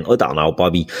number 10. I don't know,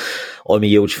 Bobby. I'm a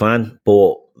huge fan,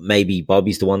 but maybe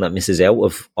Bobby's the one that misses out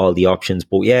of all the options.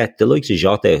 But yeah, the likes of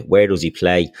Jota, where does he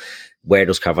play? Where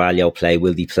does Carvalho play?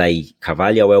 Will he play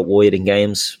Carvalho out wide in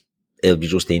games? It'll be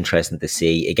just interesting to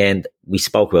see. Again, we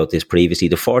spoke about this previously.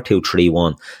 The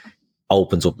 4-2-3-1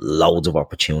 opens up loads of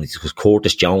opportunities because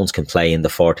Curtis Jones can play in the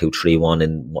 4-2-3-1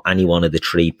 in any one of the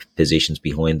three positions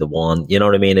behind the one. You know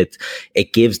what I mean?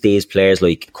 It gives these players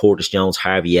like Curtis Jones,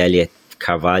 Harvey Elliott,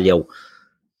 Carvalho.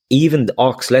 Even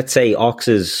Ox, let's say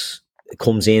Ox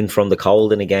comes in from the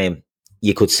cold in a game,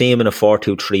 you could see him in a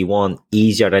 4-2-3-1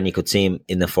 easier than you could see him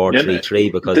in the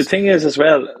 4-3-3 because the thing is as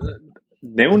well,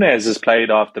 Nunes has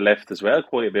played off the left as well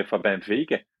quite a bit for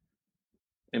Benfica.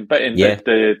 In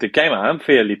the game at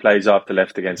Anfield, he plays off the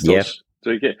left against us.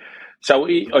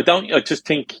 I just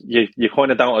think you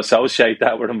kind of don't associate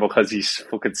that with him because he's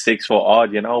fucking 6 foot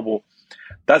odd, you know. But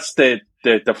that's the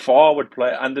forward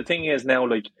play, and the thing is now,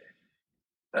 like,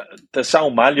 they're so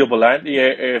malleable, aren't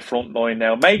they? Front line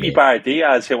now. Maybe Bar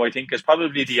Diaz, who I think is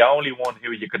probably the only one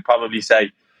who you could probably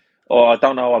say, oh, I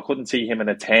don't know, I couldn't see him in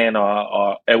a 10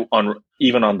 or out on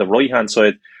even on the right hand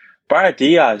side. Bar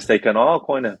Diaz, they can all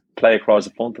kind of play across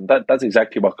the front, and that's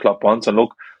exactly what Klopp wants. And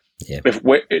look,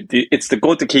 it's the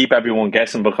good to keep everyone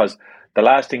guessing, because the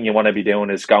last thing you want to be doing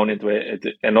is going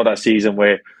into another season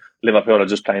where Liverpool are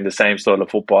just playing the same style of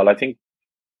football. I think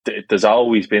there's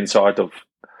always been sort of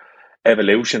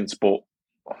evolutions, but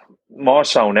more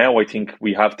so now, I think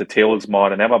we have the tools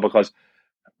more than ever, because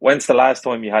when's the last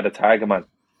time you had a target man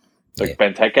like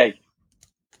Benteke?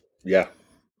 Yeah.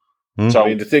 So I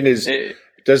mean, the thing is,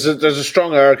 there's a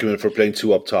strong argument for playing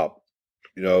 2 up top,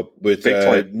 you know, with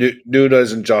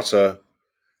Nunes and Jota,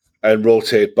 and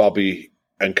rotate Bobby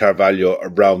and Carvalho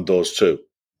around those two.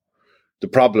 The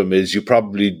problem is you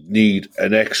probably need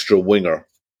an extra winger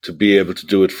to be able to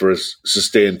do it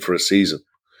sustained for a season.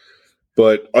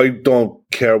 But I don't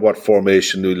care what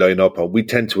formation we line up on. We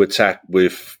tend to attack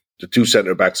with the 2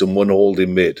 centre-backs and 1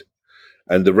 holding mid,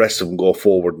 and the rest of them go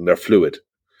forward and they're fluid.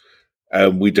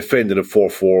 And we defend in a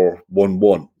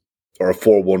 4-4-1-1 or a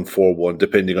 4-1-4-1,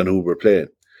 depending on who we're playing.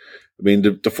 I mean,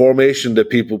 the formation that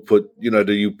people put, you know,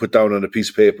 that you put down on a piece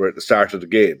of paper at the start of the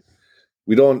game,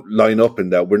 we don't line up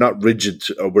in that. We're not rigid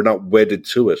or we're not wedded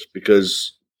to it,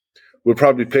 because we'll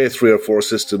probably play 3 or 4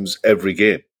 systems every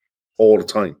game, all the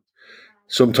time.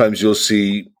 Sometimes you'll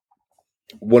see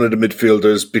one of the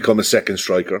midfielders become a second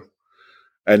striker,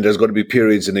 and there's going to be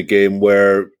periods in a game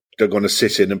where they're going to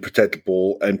sit in and protect the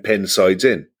ball and pen sides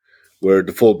in, where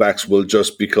the fullbacks will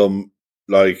just become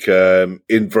like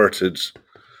inverted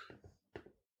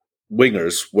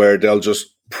wingers, where they'll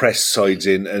just press sides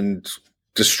in and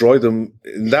destroy them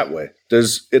in that way.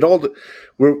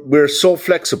 We're so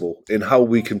flexible in how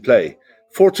we can play.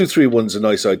 4-2-3-1's a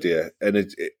nice idea,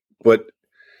 but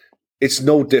it's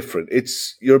no different.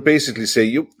 You're basically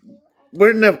saying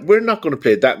we're not going to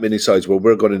play that many sides where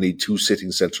we're going to need 2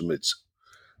 sitting central mids.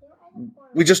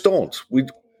 We just don't.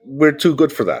 We're too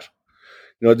good for that.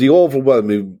 You know, the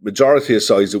overwhelming majority of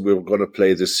sides that we're going to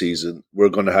play this season, we're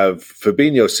going to have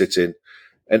Fabinho sit in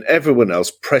and everyone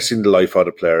else pressing the life out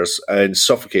of players and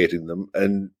suffocating them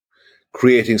and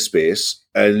creating space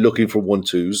and looking for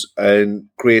 1-2s and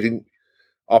creating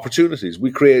opportunities.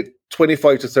 We create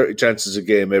 25 to 30 chances a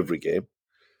game every game.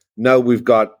 Now we've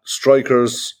got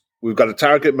strikers, we've got a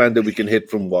target man that we can hit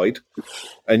from wide,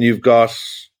 and you've got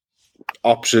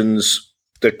options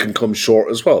that can come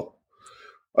short as well.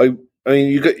 I mean,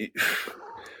 you get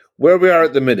where we are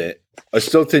at the minute. I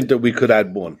still think that we could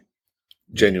add 1.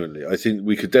 Genuinely, I think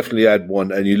we could definitely add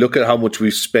 1. And you look at how much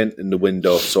we've spent in the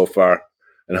window so far,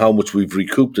 and how much we've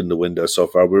recouped in the window so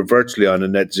far. We're virtually on a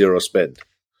net zero spend.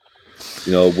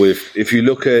 You know, if you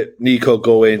look at Nico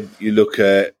going, you look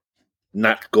at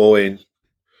Nat going,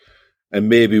 and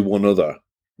maybe one other,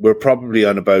 we're probably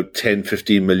on about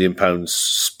 10-15 million pounds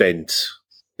spent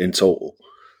in total.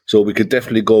 So we could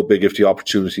definitely go big if the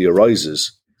opportunity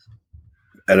arises.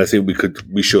 And I think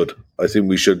we should. I think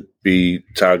we should be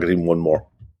targeting 1 more.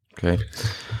 Okay.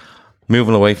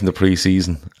 Moving away from the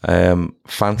pre-season,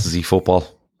 fantasy football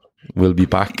will be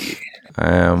back.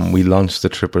 We launched the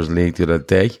Trippers League the other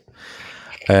day.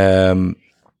 Have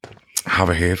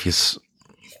it here if you... So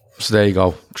there you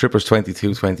go. Trippers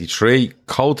 22-23.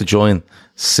 Code to join,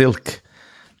 SILK,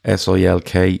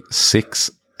 SILK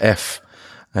 6F.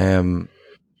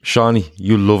 Shawnee,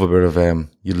 you love a bit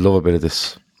of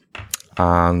this,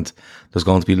 and there's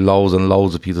going to be loads and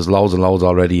loads of people. There's loads and loads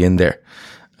already in there.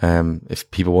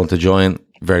 If people want to join,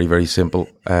 very, very simple.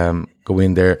 Go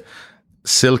in there,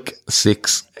 Silk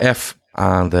 6F,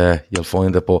 and you'll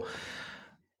find it. But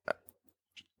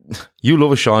you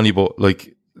love a Shawnee, but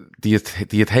like, do you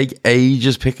take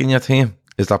ages picking your team?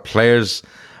 Is there players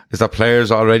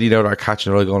already there that are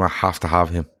catching? Are going to have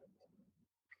him?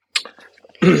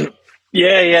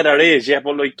 Yeah, there is. Yeah,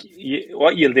 but like,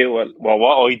 what you'll do,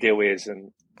 what I do is,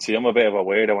 and see, I'm a bit of a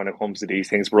weirdo when it comes to these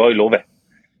things, but I love it.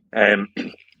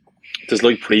 There's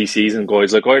like pre-season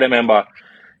guys. Like, I remember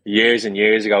years and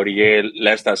years ago, the year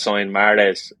Leicester signed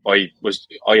Mahrez, I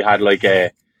had like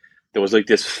a there was like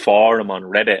this forum on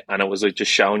Reddit, and it was like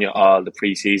just showing you all the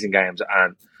preseason games,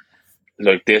 and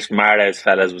like this Mahrez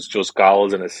fellas was just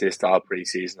goals and assists all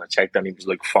preseason. I checked and he was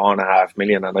like 4.5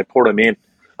 million, and I put him in,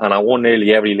 and I won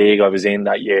nearly every league I was in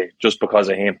that year just because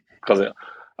of him. Because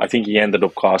I think he ended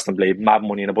up costing Blade mad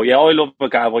money in it. But yeah, I love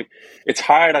McGavoy. It's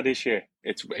harder this year.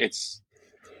 It's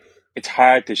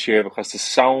hard this year because there's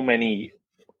so many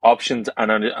options,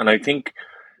 and I think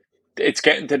it's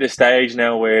getting to the stage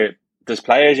now where there's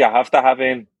players you have to have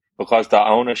in because the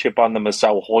ownership on them is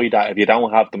so high that if you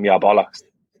don't have them, you're bollocks.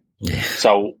 Yeah.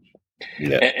 So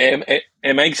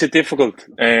it makes it difficult.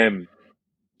 I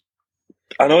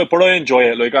know, but I enjoy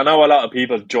it. Like, I know a lot of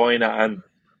people join it and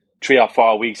 3 or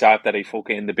 4 weeks after they fuck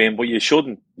it in the bin, but you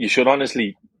shouldn't. You should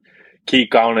honestly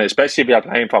keep going, especially if you're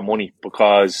playing for money,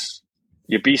 because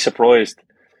you'd be surprised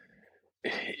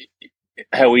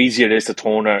how easy it is to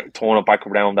turn it back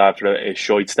around after a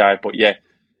shite start. But yeah,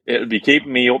 it'll be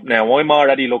keeping me up now. I'm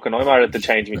already to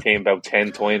change my team about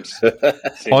 10 times.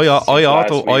 I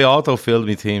auto-filled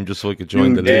my team just so I could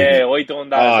join the league. Yeah, I done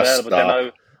that as well. But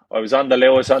then I was on the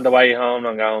Lewis on the way home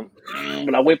and going,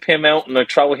 will I whip him out and I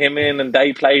throw him in and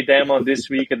they play them on this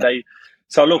week and they...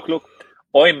 So look,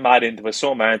 I'm mad into it,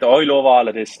 so man. I love all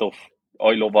of this stuff.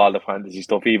 I love all the fantasy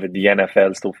stuff, even the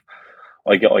NFL stuff.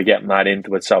 I get mad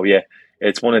into it. So yeah,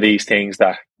 it's one of these things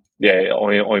that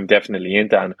I'm definitely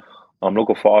into, and I'm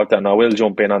looking forward to it, and I will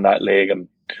jump in on that league, and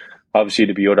obviously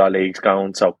there'll be other leagues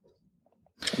going. So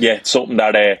yeah, it's something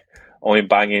that I'm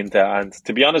bang into. And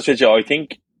to be honest with you, I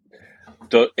think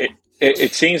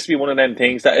it seems to be one of them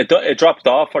things that it dropped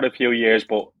off for a few years,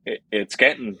 but it's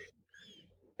getting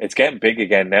big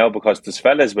again now, because there's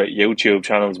fellas with YouTube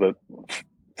channels with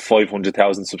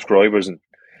 500,000 subscribers, and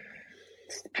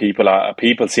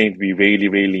people seem to be really,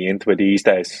 really into it these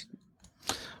days.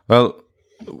 Well,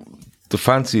 the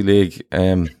fantasy league,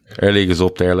 our league is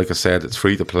up there. Like I said, it's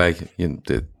free to play.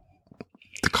 The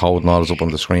code and all is up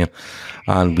on the screen,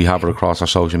 and we have it across our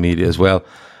social media as well.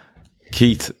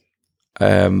 Keith,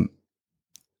 are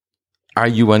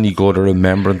you any good at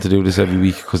remembering to do this every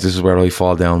week? Because this is where I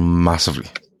fall down massively.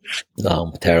 No,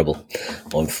 I'm terrible.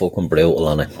 I'm fucking brutal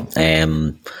on it.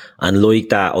 And like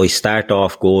that, I start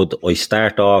off good. I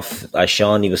start off, as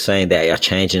Shawnee was saying, that you're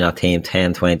changing that team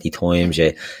 10, 20 times.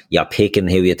 You're picking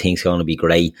who you think's going to be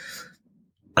great.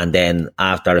 And then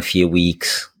after a few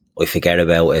weeks, I forget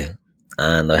about it.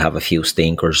 And I have a few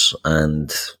stinkers.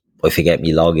 And I forget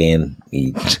me login.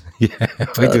 Yeah,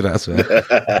 I do that as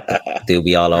well. They'll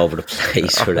be all over the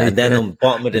place for that. And then I'm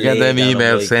bottom of the league. You get them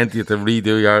emails sent to you to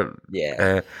redo your...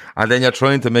 Yeah. And then you're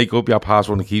trying to make up your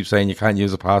password and keep saying you can't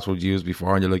use a password you used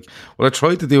before. And you're like, well, I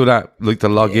tried to do that, like to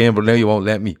log in, but now you won't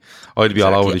let me. I'd be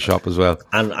all over the shop as well.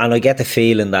 And I get the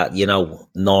feeling that,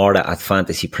 Nora at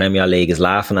Fantasy Premier League is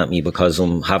laughing at me because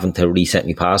I'm having to reset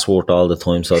my password all the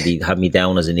time. So they have me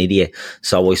down as an idiot.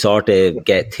 So I sort of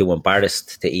get too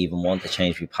embarrassed to even want to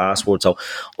change my password. So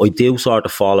I do sort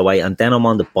of fall away. And then I'm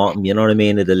on the bottom, you know what I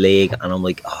mean, of the league. And I'm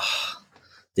like,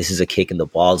 this is a kick in the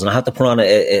balls. And I have to put on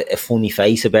a funny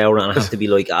face about it. And I have to be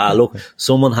like, look,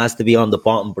 someone has to be on the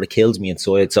bottom, but it kills me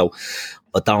inside. So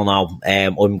I don't know.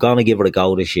 I'm going to give it a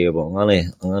go this year, but I'm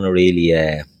going to really,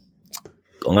 I'm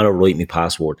going to write my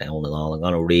password down and all. I'm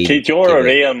going to really... Keith, you're a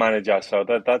real manager, so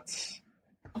that's...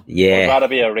 Yeah. I'd rather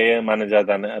be a real manager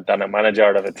than a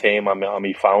manager of a team on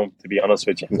my phone, to be honest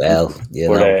with you. Well,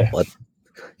 but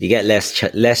you get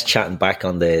less chatting back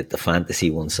on the fantasy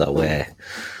one, so...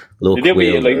 Look,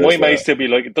 my mates to be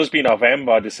like, it does be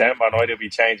November, December, and I'd be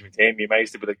changing my team. My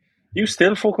mates to be like, you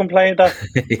still fucking playing that?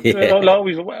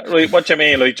 What do you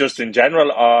mean? Like, just in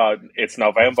general, it's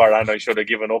November and I should have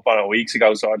given up on it weeks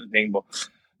ago, sort of thing. But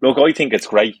look, I think it's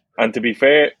great. And to be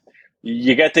fair,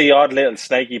 you get the odd little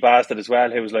snaky bastard as well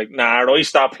who was like, nah, I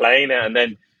stopped playing it. And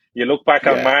then you look back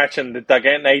on March and they're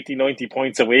getting 80, 90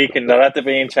 points a week and they're at the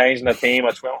being changing the team.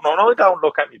 I swear, no, don't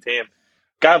look at my team.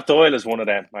 Gav Doyle is one of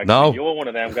them. Actually. No, you're one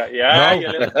of them. Yeah, you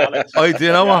little college. Do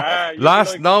you know what?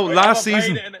 Last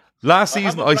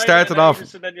season I started off.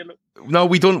 No,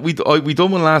 we done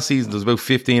one last season. There's about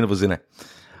 15 of us in it,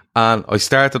 and I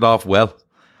started off well,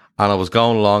 and I was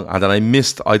going along, and then I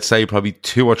missed, I'd say, probably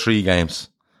 2 or 3 games,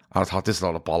 and I thought this is a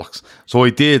lot of bollocks. So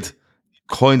I did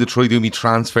kind of try to do me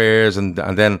transfers, and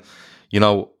then,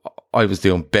 I was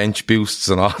doing bench boosts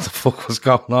and all the fuck was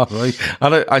going on, right?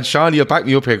 And Sean, you'll back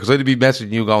me up here because I'd be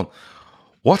messaging you going,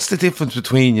 what's the difference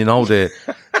between, the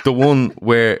one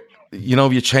where you know,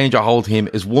 if you change a whole team,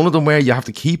 is one of them where you have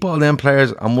to keep all them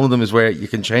players, and one of them is where you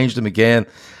can change them again.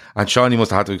 And Shawnee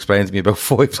must have had to explain to me about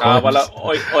 5 times.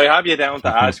 Well, I have you down to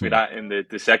ask me that in the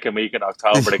second week in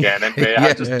October again. Anyway,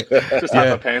 I just have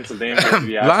a penciled in.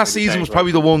 Last season was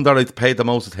probably the one that I paid the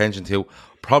most attention to.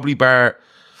 Probably bar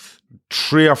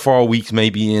 3 or 4 weeks,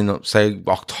 maybe in, say,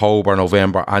 October,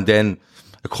 November, and then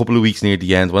a couple of weeks near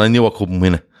the end when I knew I couldn't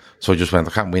win it. So I just went,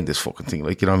 I can't win this fucking thing.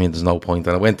 Like, you know what I mean? There's no point.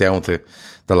 And I went down to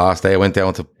the last day. I went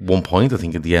down to 1 point, I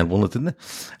think, at the end, won it, didn't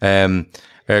it?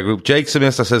 Group. Jake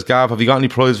Semester says, Gav, have you got any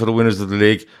prize for the winners of the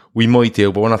league? We might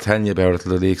do, but we're not telling you about it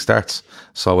till the league starts.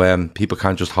 So people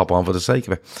can't just hop on for the sake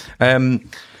of it.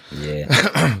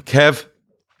 Kev,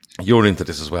 you're into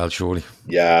this as well, surely.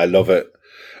 Yeah, I love it.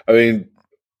 I mean,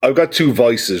 I've got 2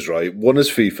 vices, right? One is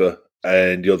FIFA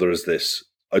and the other is this.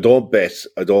 I don't bet.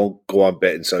 I don't go on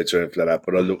betting sites or anything like that,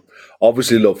 but I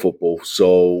obviously love football.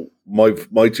 So my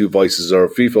 2 vices are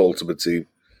FIFA Ultimate Team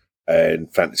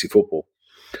and fantasy football.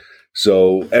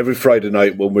 So every Friday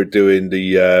night when we're doing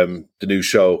the new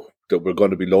show that we're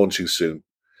going to be launching soon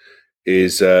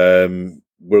is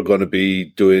we're going to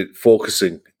be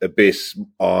focusing a bit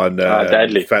on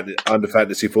the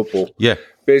fantasy football. Yeah.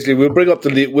 Basically, we'll bring up the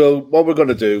league. What we're going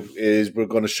to do is we're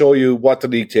going to show you what the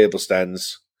league table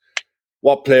stands,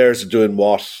 what players are doing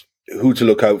what, who to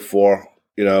look out for,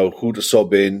 you know, who to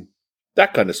sub in,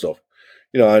 that kind of stuff.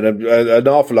 You know, and an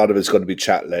awful lot of it's going to be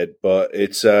chat led, but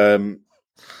it's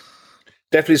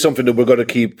definitely something that we're going to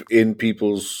keep in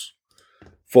people's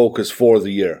focus for the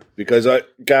year. Because,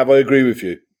 Gav, I agree with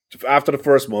you. After the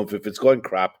first month, if it's going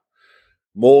crap,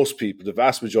 most people, the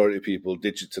vast majority of people,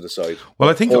 ditch it to the side. Well,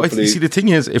 I think, see, the thing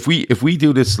is, if we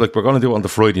do this, like, we're going to do it on the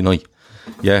Friday night,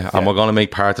 and we're going to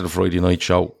make part of the Friday night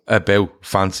show about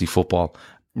fantasy football,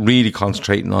 really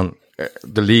concentrating on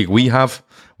the league we have,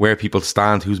 where people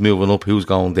stand, who's moving up, who's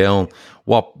going down,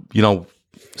 what, you know,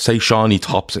 say Shawnee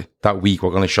tops it that week, we're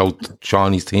going to show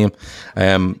Shawnee's team,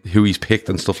 who he's picked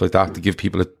and stuff like that, to give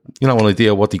people an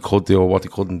idea what he could do or what he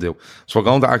couldn't do. So we're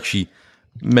going to actually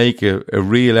make a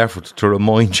real effort to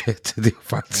remind you to do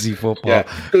fantasy football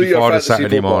before the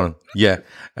Saturday morning. Yeah,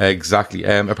 exactly.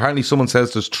 Apparently someone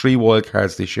says there's 3 wild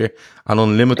cards this year and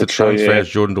unlimited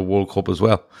transfers during the World Cup as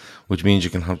well, which means you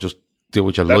can have just do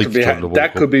what you like during the World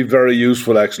Cup. That could be very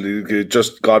useful, actually.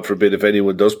 Just God forbid if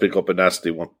anyone does pick up a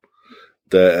nasty one,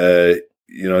 that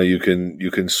you know, you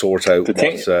can sort out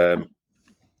the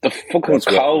fucking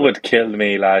COVID killed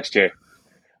me last year.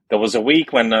 There was a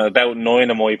week when about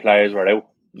 9 of my players were out,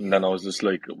 and then I was just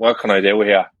like, what can I do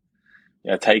here?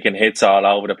 You know, taking hits all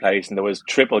over the place, and there was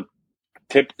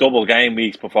double game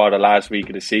weeks before the last week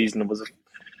of the season.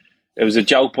 It was a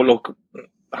joke, but look,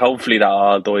 hopefully that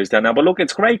all dies down now. But look,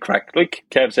 it's great crack. Like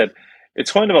Kev said,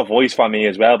 it's kind of a voice for me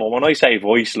as well. But when I say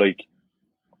voice, like,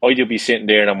 I do be sitting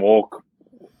there and I'm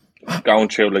going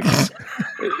through, like,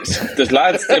 there's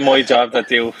lads in my job that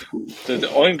do.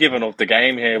 I'm giving up the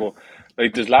game here, but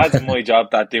like, there's lads in my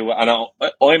job that do, and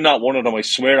I'm not one of them, I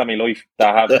swear on my life,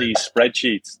 that have these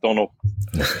spreadsheets done up,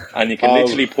 and you can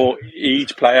literally put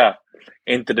each player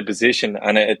into the position,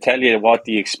 and it'll tell you what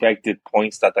the expected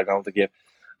points that they're going to give.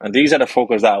 And these are the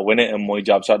fuckers that win it in my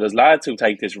job. So there's lads who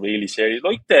take this really serious,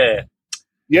 like the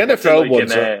NFL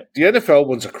ones. The NFL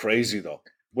ones are crazy though.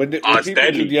 When it's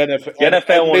deadly. The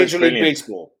NFL one is brilliant.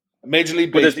 Major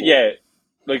League Baseball.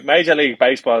 Like Major League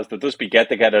Baseball, there does be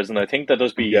get-togethers, and I think there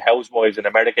does be housewives in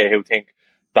America who think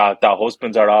that their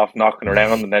husbands are off knocking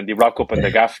around, and then they rock up in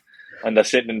the gaff, and they're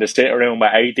sitting in the sitting room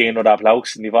with 18 other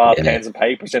blokes, and they've all pens and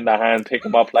papers in their hand,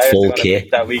 picking up players full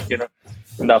kit that week, you know,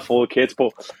 in their full kits.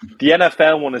 But the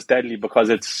NFL one is deadly because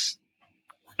it's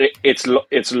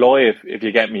live. If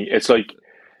you get me, it's like.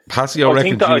 Passy, I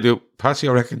reckon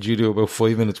you do about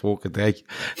 5 minutes walk a day,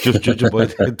 just judging by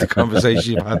the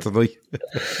conversation you've had tonight.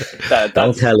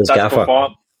 Don't tell us, Gaffer.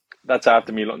 That's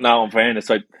after me. Now, in fairness,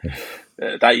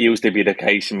 that used to be the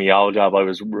case in my old job. I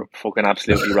was fucking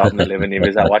absolutely robbing the living. He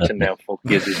was watching now, fuck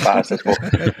gives his passes, but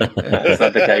it's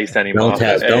not the case anymore.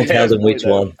 Don't tell them which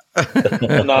one.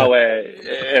 No,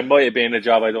 it might have been a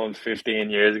job I done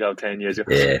 15 years ago, 10 years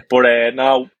ago. Yeah. But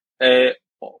now,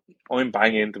 I'm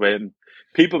banging into it.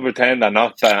 People pretend they're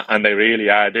not that, and they really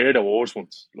are. They're the worst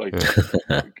ones. Well,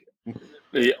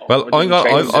 I'm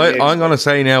going to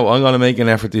say now, I'm going to make an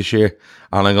effort this year,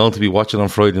 and I'm going to be watching on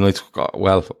Friday nights.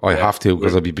 Well, I have to,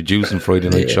 because I'll be producing Friday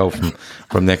night show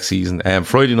from next season.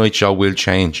 Friday night show will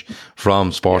change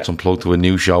from Sports Unplugged to a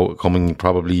new show coming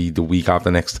probably the week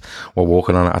after next. We're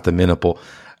working on it at the minute, but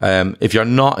if you're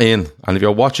not in, and if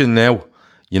you're watching now,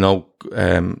 you know,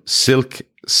 Silk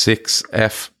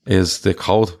 6F is the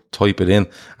code. Type it in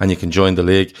and you can join the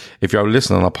league. If you're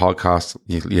listening on a podcast,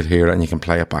 you'll hear it and you can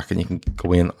play it back and you can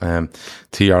go in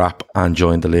to your app and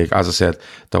join the league. As I said,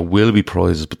 there will be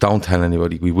prizes, but don't tell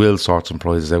anybody. We will sort some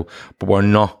prizes out, but we're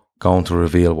not going to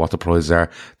reveal what the prizes are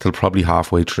till probably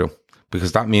halfway through,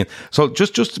 because that means, so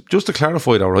just to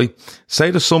clarify that, right?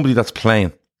 Say there's somebody that's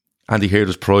playing and they hear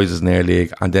there's prizes in their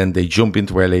league and then they jump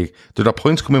into our league. Do their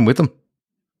points come in with them?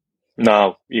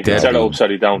 No, you can set it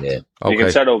upside down. Yeah. Okay. You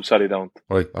can set it upside down.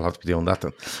 Right, I'll have to be doing that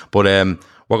then. But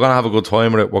we're going to have a good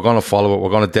time with it. We're going to follow it. We're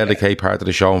going to dedicate part of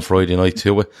the show on Friday night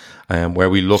to it, where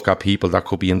we look at people that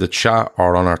could be in the chat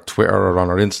or on our Twitter or on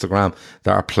our Instagram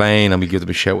that are playing, and we give them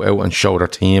a shout out and show their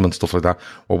team and stuff like that.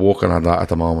 We're working on that at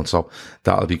the moment, so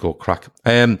that'll be good crack.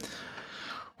 We're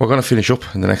going to finish up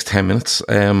in the next 10 minutes,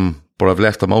 but I've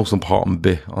left the most important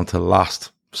bit until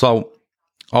last. So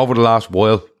over the last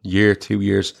while, year, 2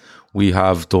 years, we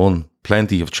have done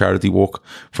plenty of charity work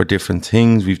for different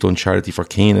things. We've done charity for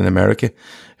Keane in America,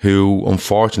 who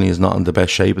unfortunately is not in the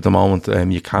best shape at the moment.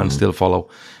 You can still follow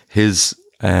his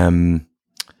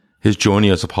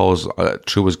journey, I suppose,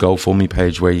 through his GoFundMe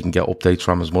page, where you can get updates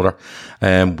from his mother.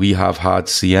 We have had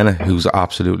Sienna, who's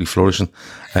absolutely flourishing,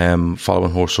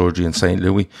 following her surgery in St.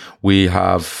 Louis. We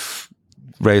have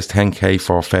raised 10k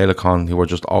for Féileacáin, who were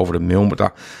just over the moon with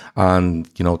that. And,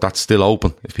 you know, that's still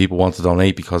open if people want to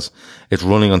donate, because it's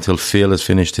running until Phil has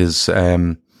finished his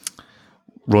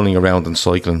running around and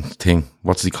cycling thing.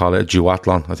 What's he call it? A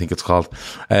duathlon, I think it's called.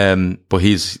 But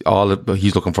he's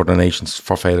looking for donations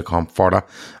for Féileacáin for that.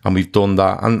 And we've done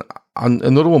that. And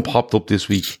another one popped up this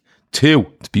week. Two,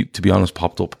 to be honest,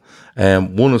 popped up.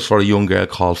 One is for a young girl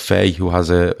called Faye, who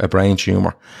has a brain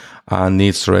tumour and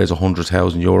needs to raise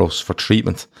 €100,000 for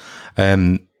treatment.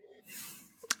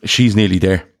 She's nearly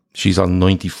there. She's on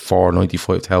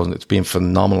 95,000. It's been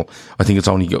phenomenal. I think it's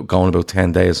only going about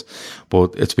 10 days,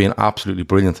 but it's been absolutely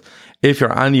brilliant. If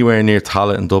you're anywhere near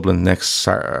Tallaght in Dublin, next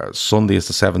Sunday is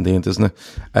the 17th, isn't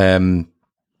it?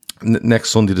 Next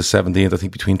Sunday the 17th, I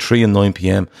think between 3 and 9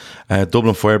 p.m,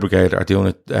 Dublin Fire Brigade are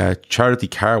doing a charity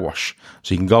car wash.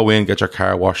 So you can go in, get your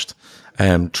car washed,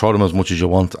 throw them as much as you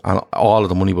want, and all of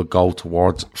the money will go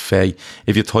towards Faye.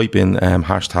 If you type in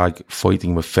hashtag fight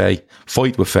with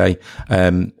Faye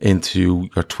into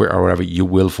your Twitter or whatever, you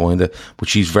will find it. But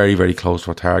she's very, very close to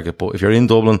her target. But if you're in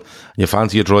Dublin and you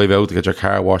fancy a drive out to get your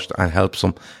car washed and help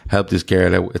this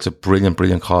girl out, it's a brilliant,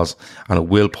 brilliant cause, and it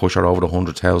will push her over the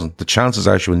 100,000. The chances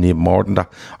are she will need more than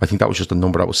that. I think that was just a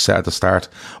number that was set at the start,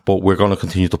 but we're going to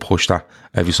continue to push that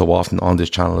every so often on this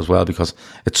channel as well, because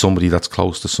it's somebody that's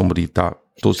close to somebody that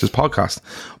does this podcast.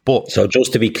 But so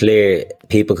just to be clear,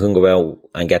 people can go out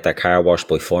and get their car washed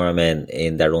by firemen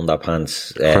in their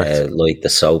underpants, like the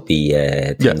soapy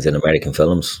things in American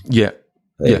films. Yeah.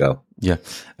 There you go. Yeah.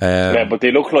 Yeah, but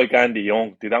they look like Andy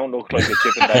Young. They don't look like a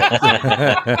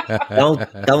Chippendale.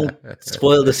 Don't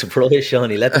spoil the surprise,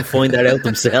 Shawnee. Let them find that out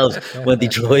themselves when they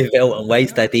drive out and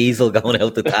waste that diesel going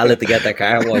out to Tallaght to get their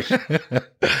car washed.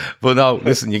 But no,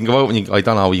 listen, you can go out and I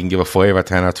don't know, you can give a 5 or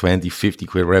 10 or 20, 50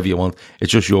 quid, wherever you want.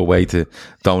 It's just your way to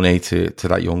donate to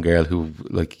that young girl who,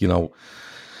 like, you know,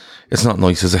 it's not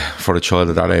nice, is it, for a child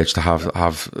at that age to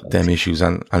have them issues,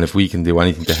 and if we can do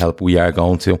anything to help, we are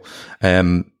going to.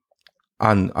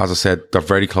 And as I said, they're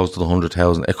very close to the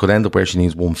 100,000. It could end up where she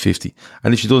needs 150.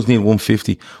 And if she does need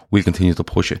 150, we'll continue to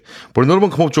push it. But another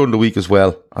one come up during the week as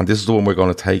well, and this is the one we're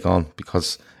going to take on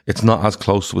because it's not as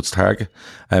close to its target.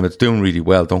 It's doing really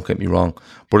well, don't get me wrong.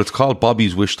 But it's called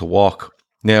Bobby's Wish to Walk.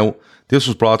 Now, this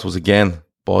was brought to us again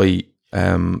by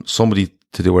somebody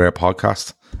to do our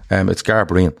podcast. It's Gar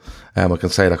Breen. I can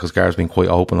say that because Gar's been quite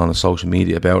open on his social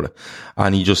media about it.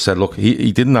 And he just said, look,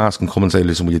 he didn't ask him, come and say,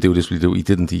 listen, will you do this, will you do it? He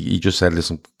didn't. He just said,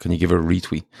 listen, can you give it a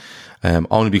retweet?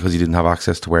 Only because he didn't have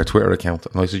access to our Twitter account.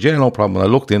 And I said, yeah, no problem. And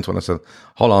I looked into it and I said,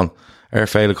 hold on, our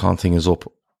Féileacáin thing is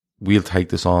up. We'll take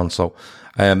this on. So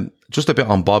just a bit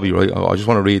on Bobby, right? I just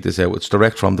want to read this out. It's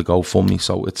direct from the GoFundMe.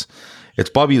 So it's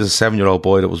Bobby is a 7-year-old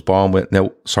boy that was born with...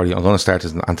 Now, sorry, I'm going to start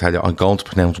this and tell you, I'm going to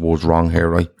pronounce words wrong here,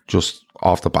 right? Just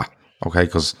off the bat, okay?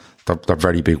 Because they're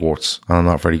very big words, and I'm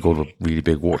not very good with really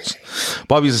big words.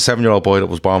 Bobby is a 7-year-old boy that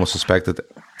was born with suspected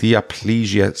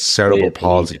diaplegia cerebral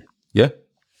palsy. Yeah?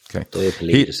 Okay.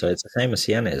 Diaplegia, so it's the same as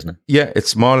Sienna, isn't it? Yeah,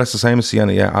 it's more or less the same as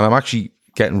Sienna, yeah. And I'm actually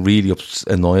getting really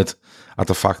annoyed at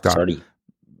the fact that... Sorry.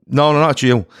 No, not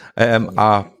you.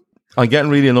 I'm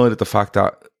getting really annoyed at the fact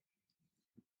that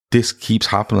this keeps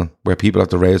happening, where people have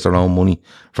to raise their own money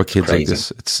for kids like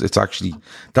this. It's actually,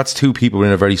 that's two people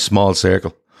in a very small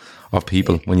circle of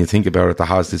people, when you think about it, that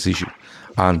has this issue,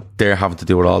 and they're having to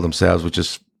do it all themselves, which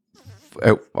is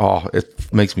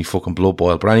it makes me fucking blood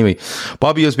boil. But anyway,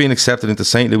 Bobby has been accepted into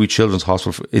St. Louis Children's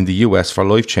Hospital in the US for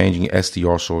life-changing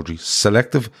SDR surgery.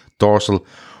 Selective dorsal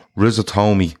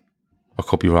rhizotomy. I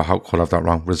could have that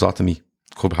wrong. Rhizotomy.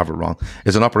 Could have it wrong.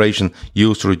 Is an operation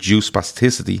used to reduce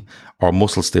spasticity or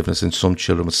muscle stiffness in some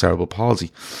children with cerebral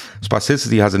palsy.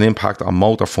 Spasticity has an impact on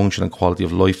motor function and quality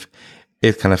of life.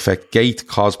 It can affect gait,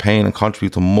 cause pain, and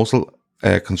contribute to muscle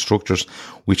constructors,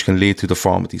 which can lead to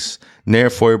deformities.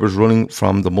 Nerve fibers running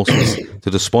from the muscles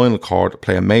to the spinal cord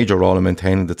play a major role in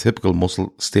maintaining the typical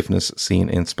muscle stiffness seen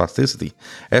in spasticity.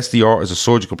 SDR is a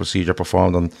surgical procedure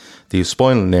performed on the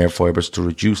spinal nerve fibers to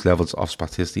reduce levels of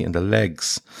spasticity in the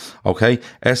legs. Okay,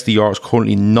 SDR is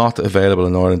currently not available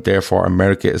in Ireland, therefore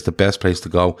America is the best place to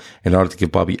go in order to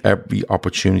give Bobby every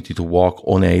opportunity to walk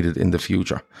unaided in the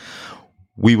future.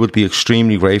 We would be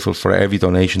extremely grateful for every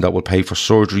donation that will pay for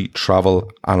surgery,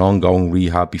 travel, and ongoing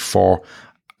rehab before,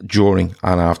 during,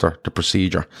 and after the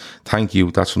procedure. Thank you.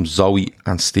 That's from Zoe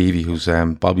and Stevie, who's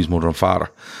Bobby's mother and father.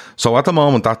 So at the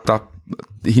moment, that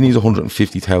he needs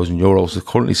 €150,000. It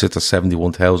currently sits at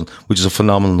 71,000, which is a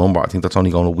phenomenal number. I think that's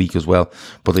only gone a week as well.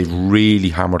 But they've really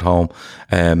hammered home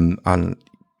and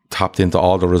tapped into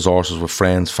all the resources with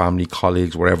friends, family,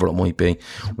 colleagues, wherever it might be.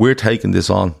 We're taking this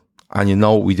on. And you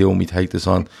know what we do when we take this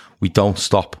on? We don't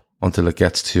stop until it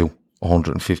gets to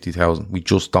 150,000. We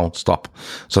just don't stop.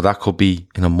 So that could be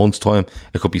in a month's time.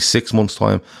 It could be 6 months'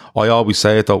 time. I always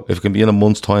say it though, if it can be in a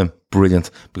month's time,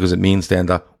 brilliant, because it means then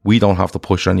that we don't have to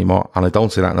push anymore. And I don't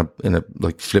say that in a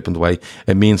like flippant way.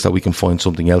 It means that we can find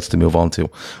something else to move on to,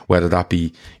 whether that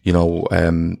be,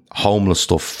 homeless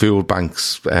stuff, food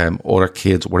banks, other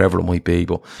kids, whatever it might be.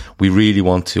 But we really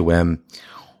want to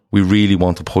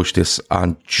push this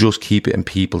and just keep it in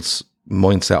people's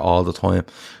mindset all the time.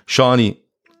 Shawnee,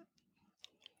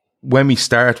 when we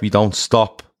start, we don't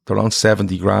stop. They're on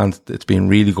 70 grand. It's been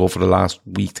really good for the last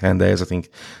week, 10 days, I think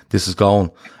this is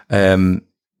going. It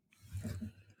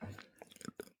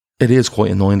is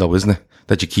quite annoying though, isn't it?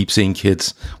 That you keep seeing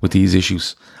kids with these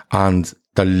issues and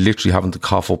they're literally having to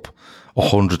cough up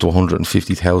 100 to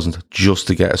 150,000 just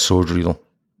to get a surgery done.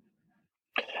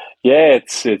 Yeah,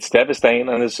 it's devastating,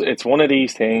 and it's one of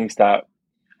these things that,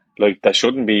 like, there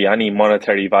shouldn't be any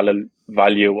monetary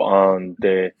value on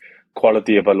the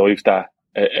quality of a life that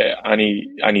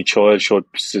any child should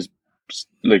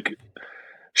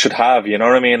have. You know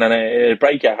what I mean? And it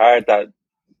breaks your heart that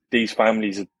these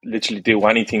families literally do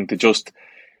anything to just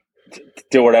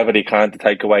do whatever they can to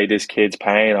take away this kid's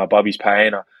pain or Bobby's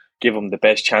pain, or give him the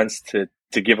best chance to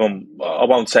give him, I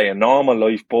won't say a normal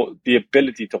life, but the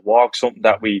ability to walk, something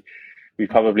that we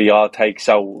probably all take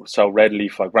so readily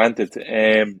for granted.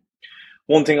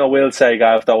 One thing I will say,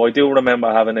 Gav, though, I do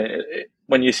remember having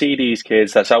when you see these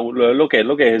kids, that's how, look at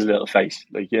his little face,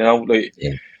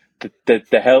 the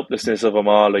helplessness of them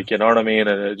all, you know what I mean,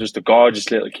 and just a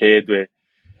gorgeous little kid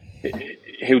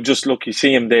who just look, you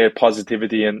see him there,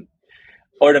 positivity. And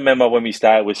I remember when we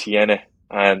started with Sienna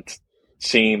and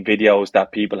seeing videos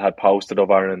that people had posted of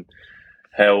her and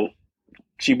how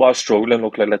she was struggling.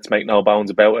 Look, let's make no bounds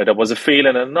about it. There was a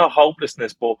feeling, and not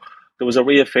hopelessness, but there was a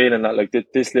real feeling that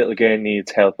this little girl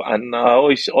needs help. And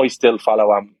I still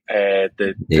follow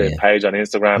the page on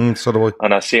Instagram. So do I.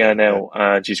 And I see her now,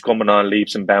 and she's coming on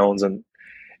leaps and bounds. And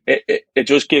it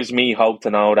just gives me hope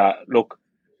to know that, look,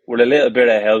 with a little bit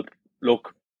of help,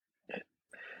 look,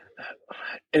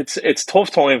 it's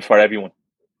tough time for everyone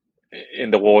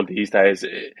in the world these days.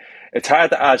 It's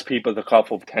hard to ask people to cough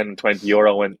up 10 and 20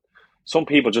 euro, and some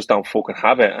people just don't fucking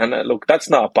have it. And look, that's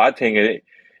not a bad thing.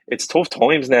 It's tough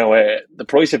times now. The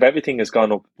price of everything has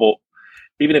gone up, but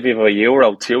even if you have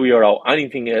 €1, €2,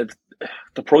 anything,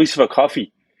 the price of a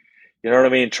coffee, you know what I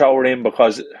mean, throw it in,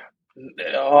 because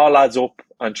it all adds up.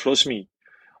 And trust me,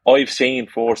 I've seen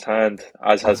firsthand,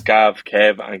 as has Gav,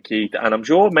 Kev and Keith, and I'm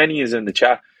sure many is in the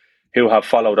chat who have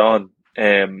followed on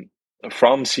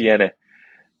from Sienna.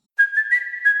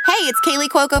 Hey, it's Kaylee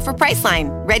Cuoco for Priceline.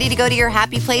 Ready to go to your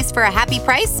happy place for a happy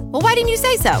price? Well, why didn't you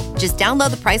say so? Just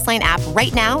download the Priceline app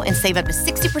right now and save up to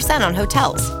 60% on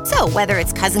hotels. So whether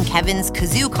it's Cousin Kevin's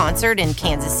Kazoo Concert in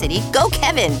Kansas City, go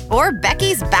Kevin, or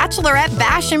Becky's Bachelorette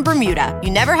Bash in Bermuda,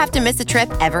 you never have to miss a trip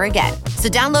ever again. So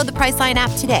download the Priceline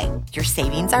app today. Your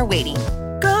savings are waiting.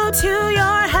 Go to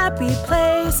your happy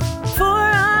place for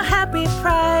a happy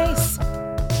price.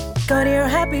 Go to your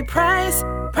happy price,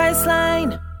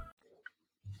 Priceline.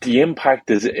 The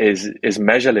impact is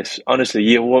measureless. Honestly,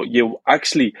 you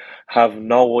actually have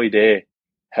no idea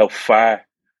how far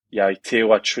your €2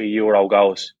 or €3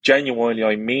 goes. Genuinely,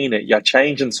 I mean it. You're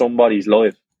changing somebody's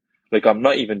life. Like, I'm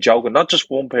not even joking. Not just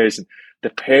one person,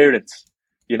 the parents.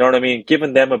 You know what I mean?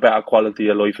 Giving them a better quality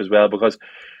of life as well. Because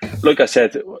like I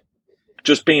said,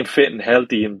 just being fit and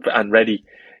healthy and ready,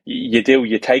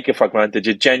 you take it for granted.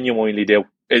 You genuinely do.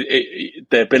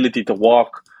 The ability to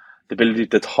walk, the ability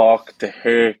to talk, to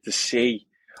hear, to see,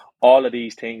 all of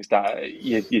these things that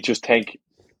you just think,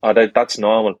 oh, that's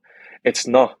normal. It's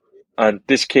not. And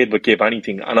this kid would give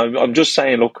anything. And I'm just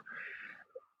saying, look,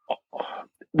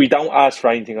 we don't ask for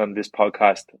anything on this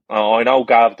podcast. I know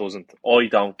Gav doesn't. I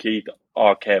don't, Keith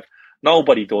or Kev.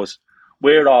 Nobody does.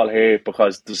 We're all here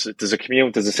because there's a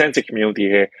community, there's a sense of community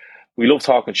here. We love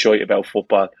talking shit about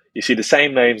football. You see the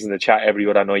same names in the chat every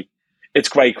other night. It's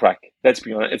great crack. Let's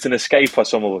be honest. It's an escape for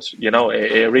some of us. You know,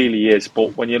 it really is.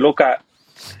 But when you look at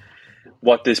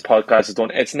what this podcast has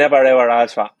done, it's never ever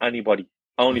asked for anybody.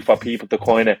 Only for people to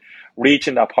kind of reach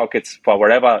in their pockets for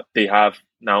whatever they have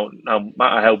now, no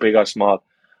matter how big or small,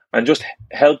 and just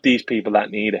help these people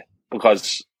that need it.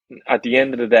 Because at the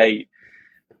end of the day,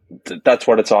 that's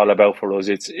what it's all about for us.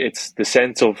 It's the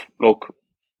sense of, look,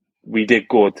 we did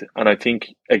good. And I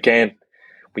think, again,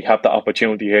 we have the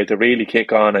opportunity here to really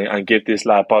kick on and give this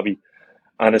lad Bobby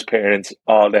and his parents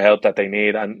all the help that they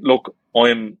need. And look,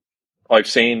 I've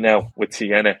seen now with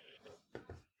Sienna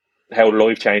how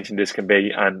life-changing this can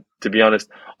be. And to be honest,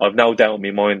 I've no doubt in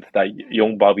my mind that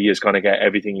young Bobby is going to get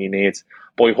everything he needs.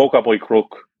 By hook or by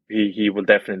crook, he will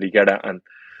definitely get it. And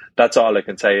that's all I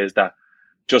can say is that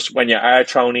just when you are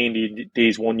throwing in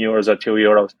these €1 or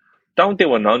 €2, don't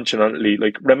do it nonchalantly.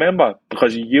 Like, remember,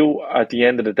 because you, at the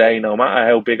end of the day, no matter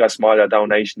how big or small your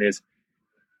donation is,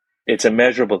 it's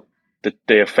immeasurable,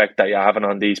 the effect that you're having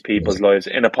on these people's lives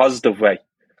in a positive way.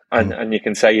 And you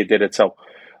can say you did it. So,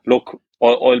 look,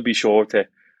 I'll be sure to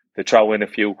throw in a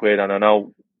few quid, and I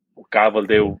know Gav will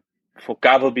do.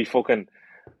 Gav will be fucking.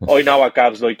 I know what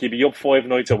Gav's like. He'll be up 5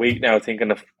 nights a week now,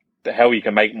 thinking of how he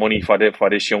can make money for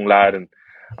this young lad and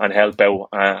help out,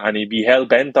 and he'll be hell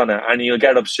bent on it, and he'll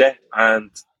get upset. And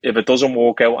if it doesn't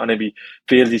work out, and he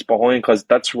feels he's behind, because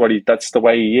that's the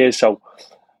way he is. So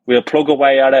we'll plug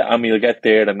away at it, and we'll get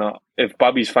there. And if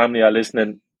Bobby's family are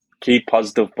listening, keep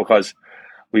positive, because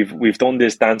we've done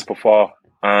this dance before.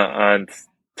 And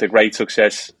it's a great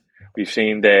success. We've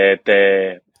seen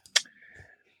the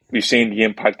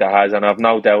impact it has, and I've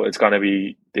no doubt it's going to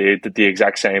be the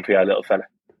exact same for your little fella.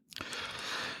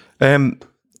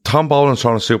 Tom Boland's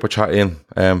trying to super chat in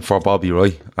for Bobby,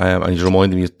 right? And he's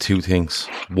reminding me of 2 things.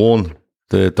 One,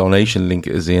 the donation link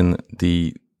is in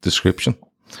the description.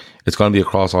 It's going to be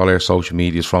across all our social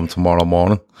medias from tomorrow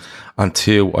morning. And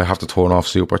 2, I have to turn off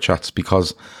super chats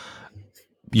because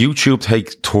YouTube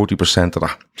takes 30% of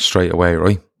that straight away,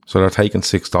 right? So they're taking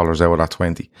 $6 out of that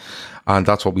 20, and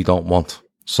that's what we don't want.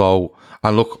 So,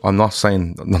 and look, I'm not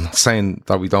saying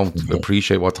that we don't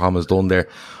appreciate what Tom has done there,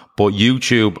 but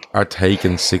YouTube are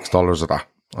taking $6 of that.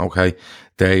 Okay,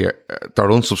 they're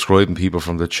unsubscribing people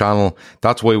from the channel.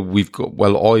 That's why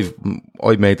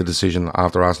I've made the decision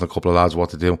after asking a couple of lads what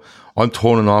to do. I'm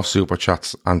turning off super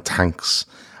chats and thanks,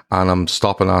 and I'm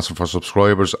stopping asking for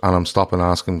subscribers, and I'm stopping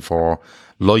asking for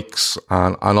likes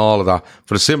and all of that.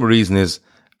 For the simple reason is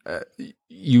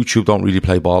YouTube don't really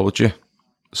play ball with you.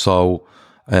 So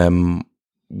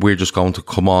we're just going to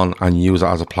come on and use it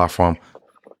as a platform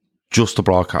just to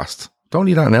broadcast. Don't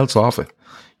need anything else off it.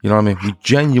 You know what I mean? We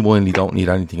genuinely don't need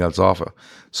anything else off it.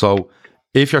 So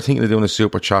if you're thinking of doing a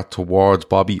super chat towards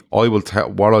Bobby,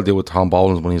 what I'll do with Tom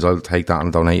Boland's money is I'll take that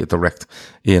and donate it direct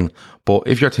in. But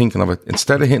if you're thinking of it,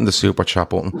 instead of hitting the super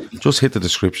chat button, just hit the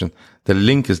description. The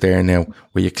link is there now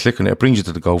where you click on it. It brings you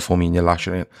to the GoFundMe and you lash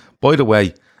it in. By the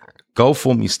way,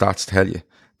 GoFundMe stats tell you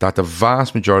that the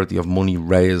vast majority of money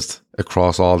raised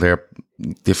across all their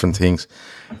different things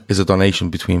is a donation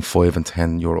between €5 and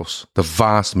 €10. The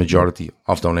vast majority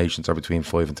of donations are between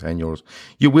 €5 and €10.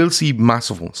 You will see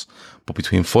massive ones, but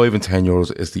between €5 and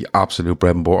 €10 is the absolute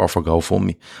bread and butter for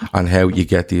GoFundMe and how you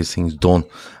get these things done.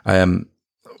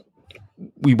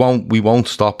 We won't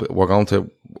stop it. We're going to,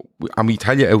 and we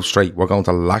tell you out straight, we're going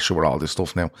to lash it with all this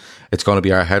stuff now. It's going to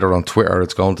be our header on Twitter.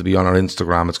 It's going to be on our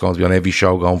Instagram. It's going to be on every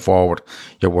show going forward.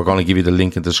 Yeah, we're going to give you the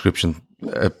link in the description.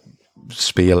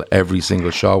 Spiel every single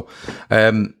show.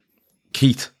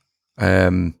 Keith,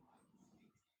 how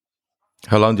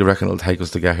long do you reckon it'll take us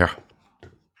to get here?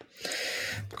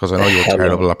 Because I know you're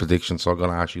terrible at predictions, so I'm going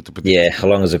to ask you to predict. Yeah, how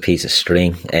long is a piece of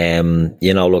string?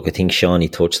 Look, I think Shawnee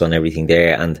touched on everything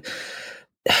there, and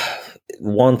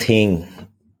one thing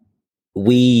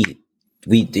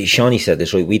Shawnee said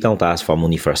this right. We don't ask for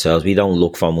money for ourselves. We don't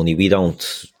look for money. We don't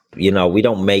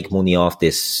make money off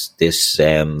this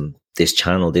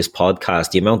channel, this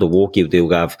podcast. The amount of work you do,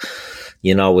 Gav,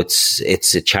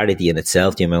 it's a charity in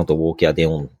itself, the amount of work you're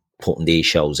doing putting these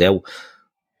shows out.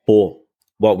 But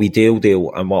what we do,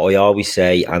 and what I always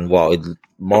say, and what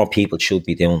more people should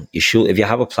be doing, if you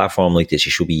have a platform like this,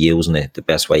 you should be using it the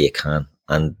best way you can.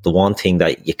 And the one thing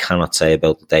that you cannot say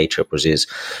about the Day Trippers is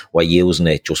we're using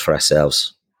it just for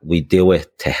ourselves. We do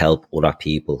it to help other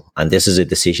people. And this is a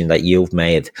decision that you've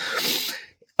made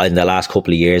in the last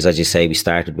couple of years. As you say, we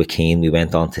started with Keane, we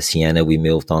went on to Sienna, we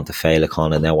moved on to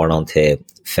Féileacán, and now we're on to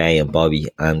Faye and Bobby.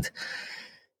 And,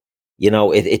 you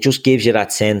know, it just gives you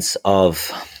that sense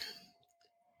of,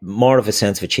 more of a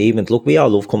sense of achievement. Look, we all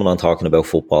love coming on talking about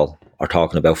football, or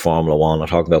talking about Formula 1, or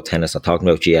talking about tennis, or talking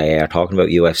about GAA, or talking about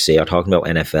UFC, or talking about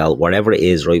NFL, whatever it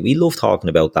is, right? We love talking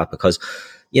about that because,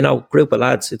 you know, group of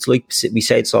lads, it's like we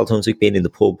say it's all times like being in the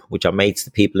pub, which our mates,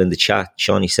 the people in the chat,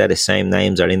 Shawnee said the same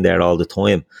names are in there all the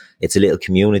time. It's a little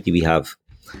community we have.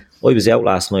 I was out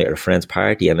last night at a friend's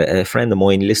party, and a friend of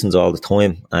mine listens all the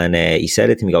time, and he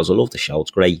said it to me, he goes, I love the show, it's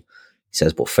great. He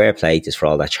says, but fair play just for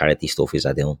all that charity stuff he's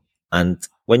doing. And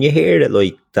when you hear it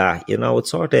like that, you know, it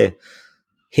sort of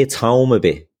hits home a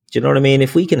bit. Do you know what I mean?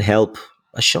 If we can help,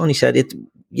 as Shawnee said,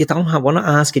 we're not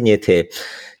asking you to,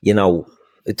 you know,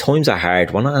 times are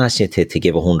hard. We're not asking you to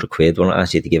give 100 quid. We're not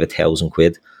asking you to give 1,000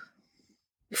 quid.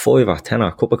 5 or 10 or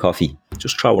a cup of coffee.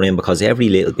 Just throw it in, because every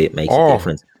little bit makes a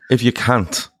difference. If you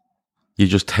can't, you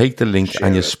just take the link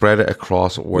and you spread it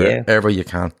across wherever you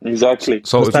can. Exactly.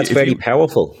 So that's very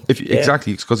powerful.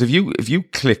 Exactly, because if you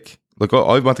click, like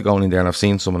I want to go in there and I've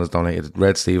seen someone has donated.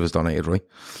 Red Steve has donated, right?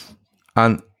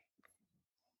 And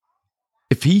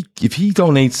if he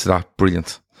donates to that,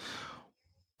 brilliant.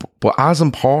 But as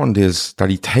important is that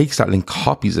he takes that link,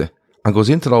 copies it, and goes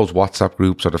into those WhatsApp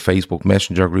groups or the Facebook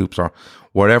Messenger groups or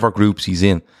whatever groups he's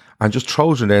in, and just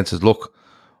throws it in there and says, look,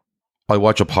 I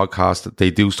watch a podcast, they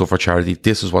do stuff for charity,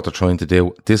 this is what they're trying to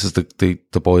do, this is the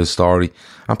boy's story.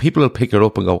 And people will pick it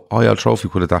up and go, oh, I'll throw a few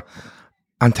quid at that.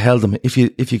 And tell them, if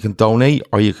you can donate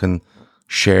or you can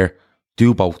share,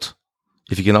 do both.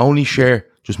 If you can only share,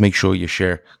 just make sure you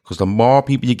share. Because the more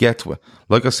people you get to it,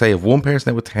 like I say, if one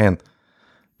person out of 10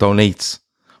 donates,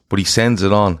 but he sends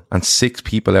it on, and 6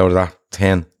 people out of that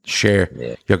 10 share,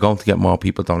 you're going to get more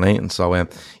people donating. So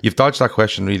you've dodged that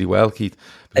question really well, Keith.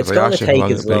 It's going to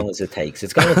take as long as it takes.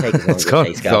 It's going to take as long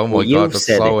as it takes. Oh my God, that's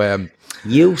so...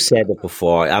 You've said it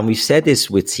before, and we've said this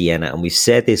with Sienna, and we've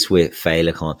said this with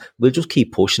Féileacán. We'll just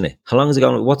keep pushing it. How long is it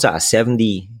going? What's that,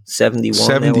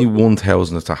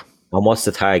 71,000 at that. And what's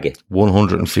the target?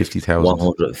 150,000.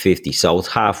 150. So it's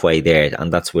halfway there,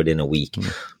 and that's within a week.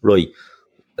 Right.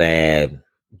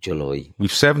 July.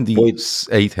 We've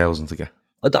 78,000 to get.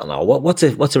 I don't know. What's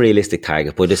a realistic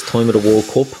target by this time of the World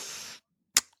Cup?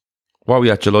 What are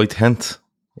we at, July 10th?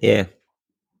 Yeah.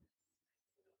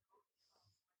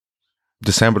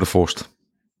 December the 1st.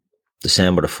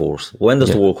 December the 4th. When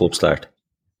does the World Cup start?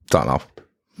 Don't know.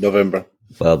 November.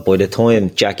 Well, by the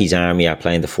time Jackie's Army are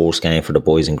playing the first game for the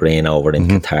boys in green over in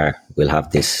Qatar, we'll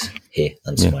have this hit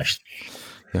and smashed.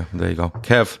 Yeah, there you go.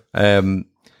 Kev,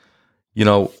 you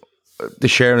know, the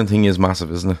sharing thing is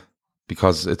massive, isn't it?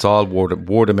 Because it's all word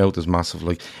of mouth is massive.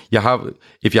 Like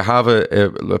if you have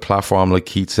a platform like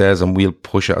Keith says, and we'll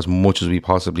push it as much as we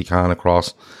possibly can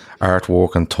across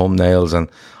artwork and thumbnails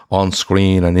and on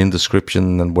screen and in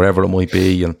description and wherever it might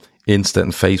be, and Insta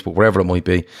and Facebook, wherever it might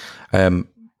be. But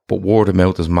word of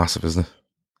mouth is massive, isn't it?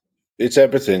 It's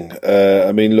everything.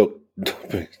 I mean, look,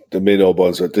 the mid-old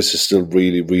ones, this is still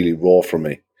really, really raw for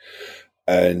me.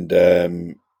 And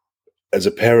as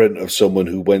a parent of someone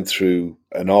who went through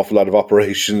an awful lot of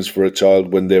operations for a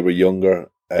child when they were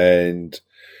younger, and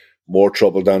more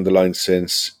trouble down the line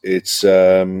since, it's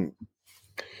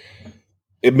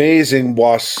amazing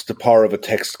what the power of a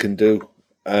text can do.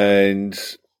 And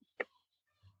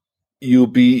you'll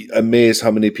be amazed how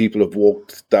many people have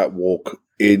walked that walk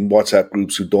in WhatsApp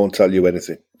groups who don't tell you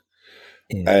anything.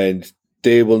 Yeah. And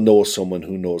they will know someone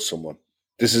who knows someone.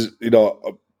 This is, you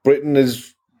know, Britain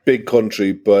is big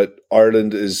country, but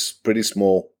Ireland is pretty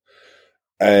small.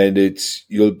 And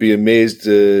you'll be amazed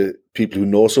people who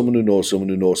know someone who knows someone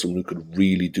who knows someone who could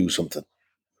really do something.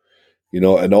 You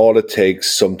know, and all it takes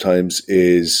sometimes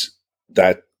is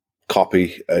that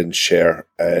copy and share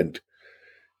and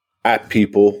at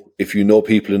people. If you know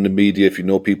people in the media, if you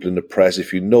know people in the press,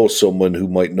 if you know someone who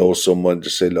might know someone,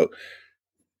 just say, look,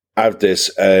 I have this,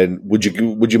 and would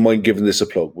you mind giving this a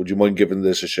plug? Would you mind giving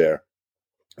this a share?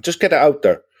 Just get it out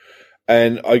there.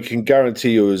 And I can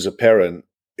guarantee you as a parent,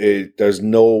 there's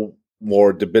no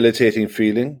more debilitating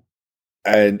feeling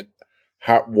and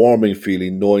heartwarming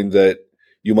feeling knowing that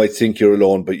you might think you're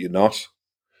alone, but you're not.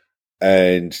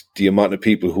 And the amount of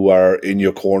people who are in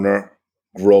your corner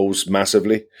grows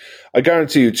massively. I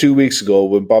guarantee you 2 weeks ago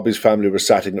when Bobby's family were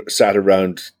sat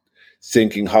around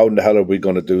thinking, how in the hell are we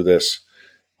going to do this?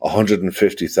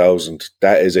 150,000.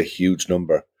 That is a huge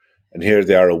number. And here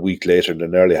they are a week later and they're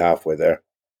nearly halfway there.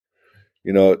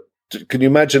 You know, can you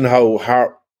imagine how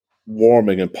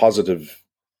heartwarming and positive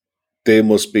they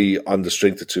must be on the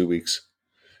strength of 2 weeks?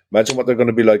 Imagine what they're going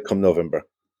to be like come November.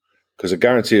 Because I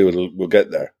guarantee you we'll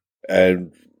get there.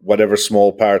 And whatever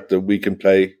small part that we can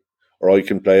play, or I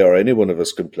can play, or any one of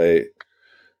us can play,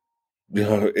 you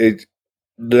know,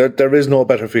 there is no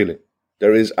better feeling.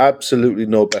 There is absolutely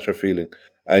no better feeling.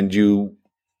 And you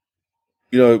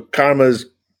know, karma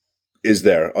is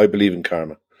there. I believe in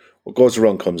karma. What goes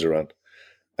around comes around.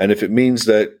 And if it means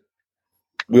that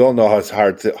we all know how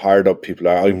hard up people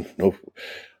are, I'm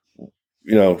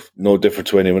no different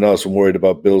to anyone else. I'm worried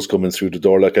about bills coming through the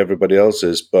door like everybody else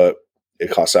is, but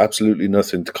it costs absolutely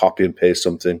nothing to copy and paste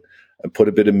something and put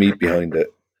a bit of meat behind it.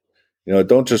 You know,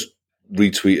 don't just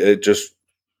retweet it, just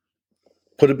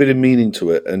put a bit of meaning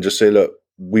to it and just say, look,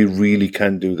 we really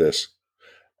can do this.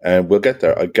 And we'll get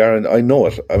there. I guarantee, I know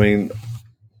it. I mean,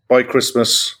 by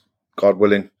Christmas, God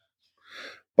willing,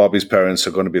 Bobby's parents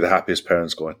are going to be the happiest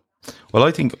parents going. Well,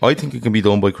 I think it can be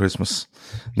done by Christmas.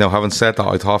 Now, having said that,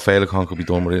 I thought Féileacáin could be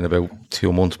done within about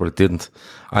 2 months, but it didn't.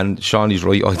 And Shawnee's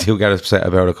right, I do get upset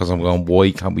about it because I'm going,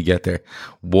 why can't we get there?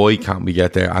 Why can't we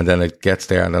get there? And then it gets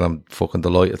there and then I'm fucking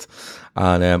delighted.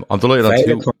 And I'm delighted on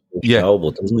two. Yeah.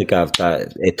 But doesn't it have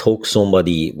that? It took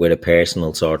somebody with a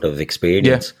personal sort of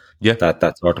experience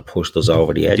that sort of pushed us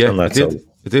over the edge on that.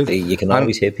 It did. You can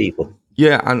always hit people.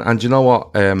 Yeah, and you know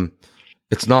what?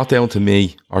 It's not down to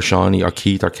me or Shawnee or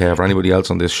Keith or Kev or anybody else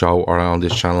on this show or on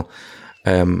this channel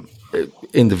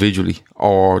individually,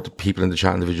 or the people in the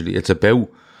chat individually. It's about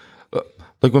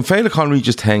like when Féileacáin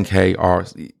reaches 10k, or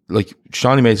like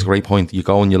Shawnee makes a great point. You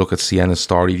go and you look at Sienna's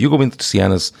story. If you go into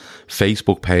Sienna's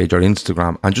Facebook page or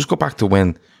Instagram and just go back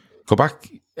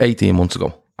 18 months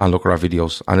ago and look at our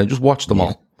videos and then just watch them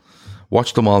all.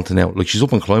 Watch them all to now. Like, she's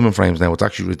up in climbing frames now. It's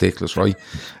actually ridiculous, right?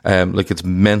 Like, it's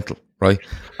mental, right?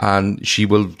 And she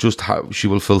will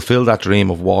fulfill that dream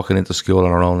of walking into school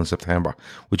on her own in September,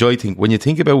 which I think, when you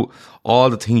think about all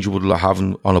the things you would have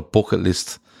on a bucket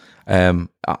list,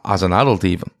 as an adult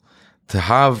even, to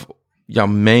have your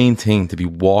main thing to be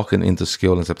walking into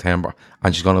school in September,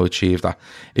 and she's going to achieve that.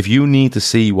 If you need to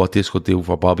see what this could do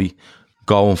for Bobby,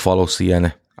 go and follow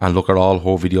Sienna and look at all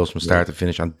her videos from start to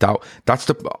finish. And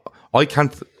that's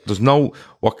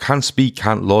what can't speak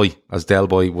can't lie, as Del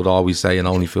Boy would always say in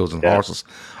Only Fools and Horses.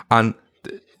 And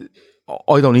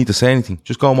I don't need to say anything.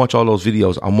 Just go and watch all those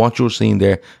videos, and what you're seeing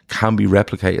there can be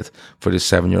replicated for this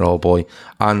 7-year-old boy.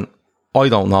 And I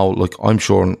don't know, like, I'm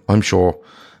sure,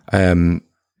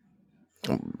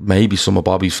 maybe some of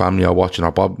Bobby's family are watching,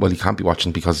 or Bob, well, he can't be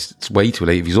watching because it's way too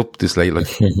late. If he's up this late, like,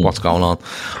 what's going on?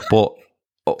 But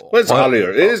it's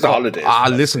it is the holidays.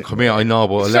 Listen, come here. I know,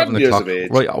 but 11 o'clock.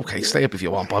 Right, okay, stay up if you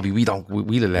want, Bobby. We'll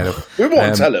let him. We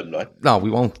won't tell him, like. No,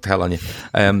 we won't tell on you.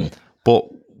 But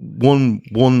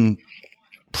one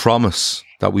promise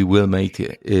that we will make to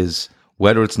you is,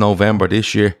 whether it's November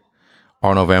this year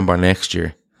or November next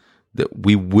year, that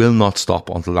we will not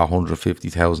stop until that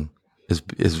 150,000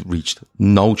 is reached.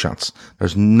 No chance.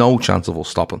 There's no chance of us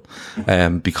stopping,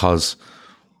 because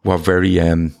we're very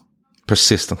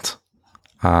persistent.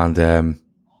 And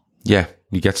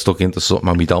we get stuck into something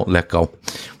and we don't let go.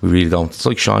 We really don't. It's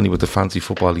like Shawnee with the fancy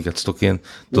football. He gets stuck in,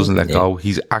 doesn't let go.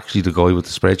 He's actually the guy with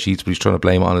the spreadsheets, but he's trying to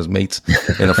blame it on his mates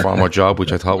in a former job,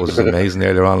 which I thought was amazing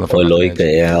earlier on. I liked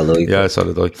it. Yeah,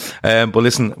 so did I. But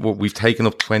listen, we've taken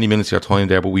up 20 minutes of your time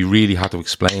there, but we really had to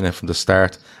explain it from the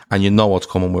start. And you know what's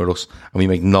coming with us, and we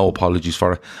make no apologies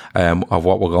for it, of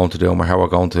what we're going to do and how we're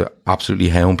going to absolutely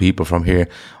hound people from here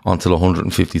until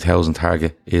 150,000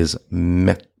 target is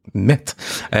met.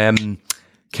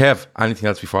 Kev, anything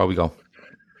else before we go?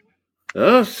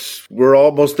 We're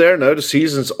almost there now. The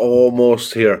season's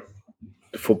almost here.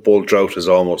 The football drought is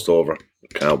almost over.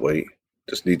 Can't wait.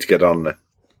 Just need to get on there.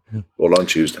 Well, on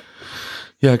Tuesday.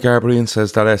 Yeah, Gabriel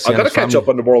says that. I've got to catch up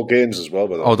on the World Games as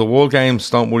well. Oh, the World Games,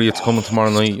 don't worry, it's coming tomorrow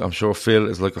night. I'm sure Phil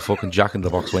is like a fucking jack in the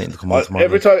box waiting to come on tomorrow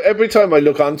night. Every time I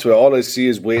look onto it, all I see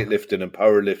is weightlifting and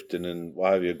powerlifting and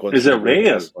what have you. Is it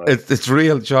real? It's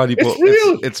real, Johnny. It's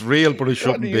real. It's real, but it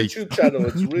shouldn't be. YouTube channel,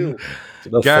 it's real.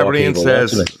 Gabriel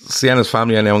says Sienna's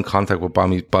family are now in contact with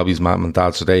Bobby's mum and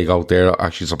dad, so there you go. They're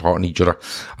actually supporting each other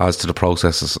as to the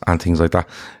processes and things like that.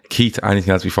 Keith,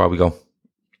 anything else before we go?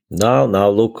 No,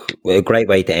 look, a great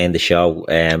way to end the show.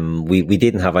 We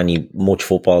didn't have much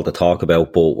football to talk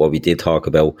about, but what we did talk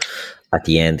about at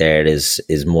the end there is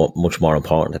much more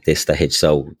important at this stage.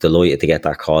 So delighted to get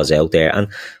that cause out there. And,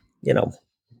 you know,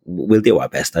 we'll do our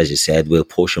best, as you said. We'll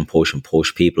push and push and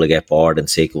push. People will get bored and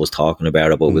sick of us talking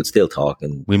about it, but we'll still talk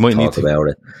and talk about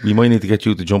it. We might need to get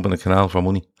you to jump in the canal for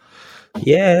money.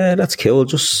 Yeah, that's cool.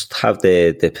 Just have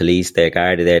the police there,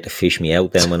 guarded there to fish me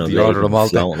out then when I'm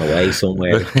floating away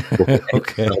somewhere.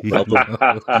 Okay. No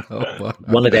problem.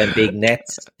 One of them big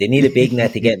nets. They need a big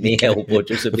net to get me out, but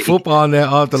just a big football net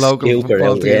off the local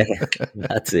football team. Yeah.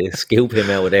 That's it. Scoop him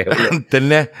out of there.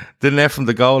 the net from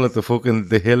the goal at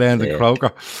the hill end of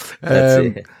Croker.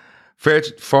 That's it.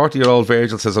 40-year-old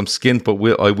Virgil says, I'm skint, but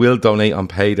I will donate on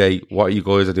payday. What you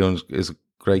guys are doing is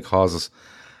great causes.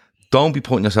 Don't be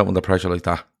putting yourself under pressure like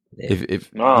that. Yeah.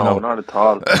 If no, not at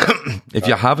all. If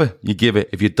you have it, you give it.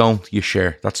 If you don't, you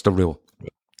share. That's the rule.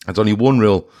 There's only one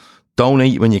rule.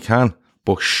 Donate when you can,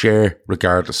 but share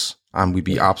regardless. And we'd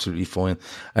be absolutely fine.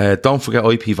 Don't forget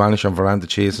IP Vanish on Veranda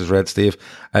Cheese, as Red Steve.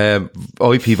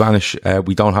 IP Vanish,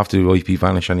 we don't have to do IP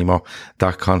Vanish anymore.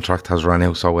 That contract has run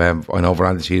out. So I know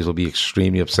Veranda Cheese will be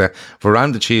extremely upset.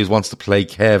 Veranda Cheese wants to play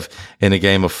Kev in a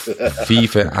game of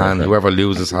FIFA, and whoever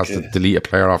loses has to delete a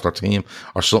player off their team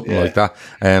or something like that.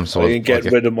 So I ain't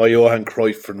getting rid of my Johan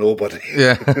Cruyff for nobody.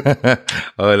 Yeah.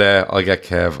 I'll get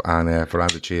Kev and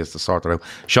Veranda Cheese to sort it out.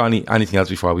 Shawnee, anything else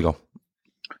before we go?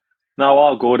 No,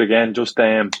 all good again. Just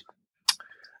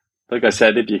like I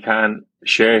said, if you can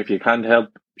share, if you can't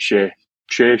help, share.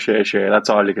 That's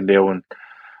all you can do. And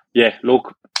yeah,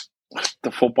 look,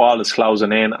 the football is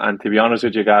closing in, and to be honest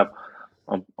with you, Gav,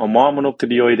 I'm warming up to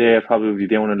the idea of probably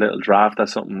doing a little draft or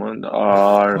something,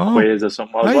 or a quiz or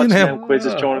something. I was watching them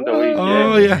quizzes during the week.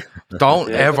 Oh yeah. Don't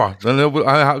ever.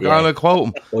 I'm gonna quote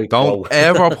him. Don't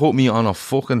ever put me on a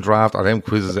fucking draft or them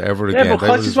quizzes ever again. Yeah,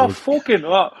 because it's not fucking.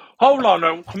 Hold on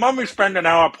now. Come on, we spend an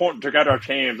hour putting together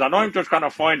teams, and I'm just going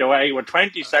to find a way with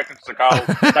 20 seconds to go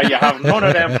that you have none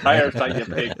of them players that you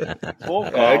picked.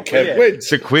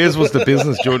 The quiz was the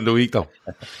business during the week, though.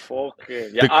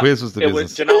 Fucking the quiz was the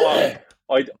business. Do you know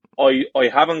what? I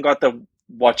haven't got to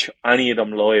watch any of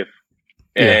them live.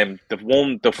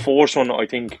 The first one, I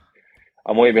think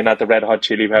I might have been at the Red Hot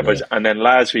Chili Peppers, and then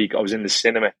last week I was in the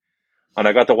cinema. And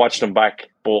I got to watch them back,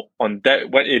 but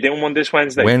what you doing one this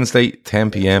Wednesday? Wednesday,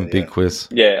 10 p.m. Big quiz.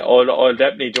 Yeah, I'll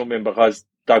definitely jump in because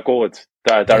they're good.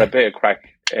 They're a bit of crack,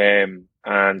 and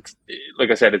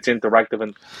like I said, it's interactive.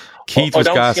 And Keith was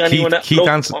gassed.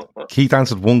 Keith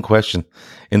answered one question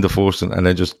in the first one, and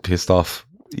then just pissed off.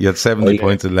 He had 70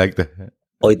 points in leg there.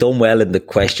 I done well in the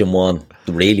question 1,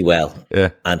 really well. Yeah,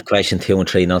 and question 2 and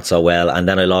 3 not so well, and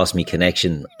then I lost my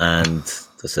connection and.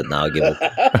 I said, no, I'll give up.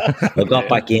 I got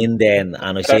back in then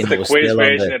and I seen it was still on the... That's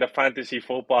the quiz version of the fantasy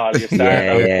football. You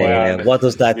yeah. What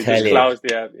does that tell you?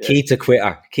 Keith's a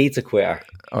quitter.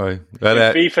 All right.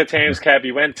 Well, FIFA teams, Kev,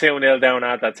 you went 2-0 down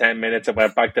after 10 minutes and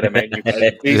went back to the menu.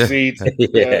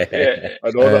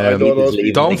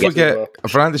 Don't forget,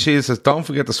 Veranda Shield says, don't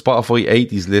forget the Spotify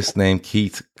 80s list named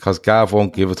Keith, because Gav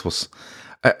won't give it to us.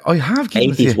 I have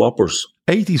given 80s Whoppers.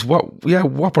 80s,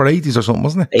 Whopper 80s or something,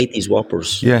 wasn't it? 80s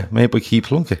Whoppers. Yeah, made by Key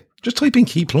Plunkett. Just type in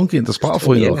Key Plunkett into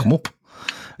Spotify and it'll come up.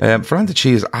 Veranda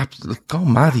Cheese,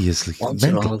 gone mad. He is like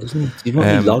mental. You want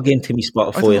me to log into me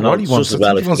Spotify and all? He wants to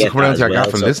come around to your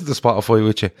gaff and listen to Spotify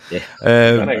with you. Yeah.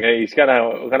 He's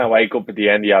gonna wake up at the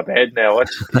end of your bed now.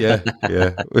 Yeah.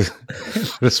 with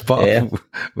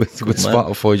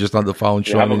Spotify just on the phone.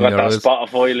 You haven't got that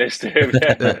Spotify list there.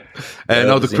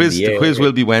 No, the quiz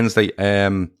will be Wednesday.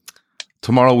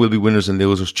 Tomorrow will be winners and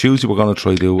losers. Tuesday we're going to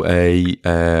try to do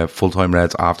a full-time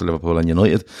Reds after Liverpool and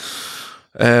United.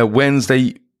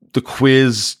 Wednesday, the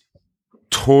quiz.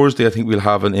 Thursday, I think we'll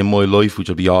have an In My Life, which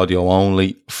will be audio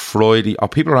only. Friday,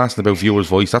 people are asking about Viewer's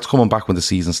Voice. That's coming back when the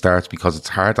season starts because it's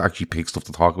hard to actually pick stuff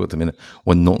to talk about at the minute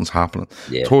when nothing's happening.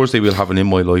 Yeah. Thursday, we'll have an In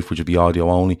My Life, which will be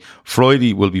audio only.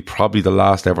 Friday will be probably the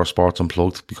last ever Sports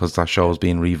Unplugged because that show is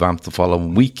being revamped the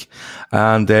following week.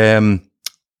 And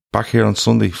back here on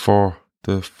Sunday for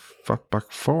the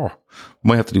back 4. We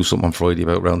might have to do something on Friday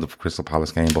about round the Crystal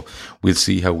Palace game, but we'll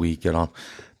see how we get on.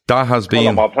 That has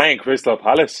been... We're playing Crystal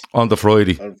Palace. On the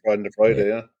Friday. On Friday,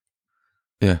 yeah.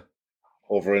 Yeah.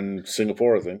 Over in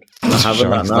Singapore, I think. Not having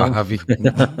that now.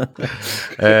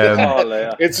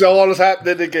 It's all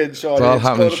happening again, Shawnee. It's all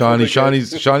happening, Shawnee.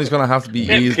 Shawnee's going to have to be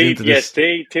eased into this.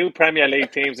 Two Premier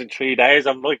League teams in 3 days.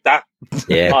 I'm like that.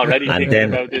 Yeah. Already and thinking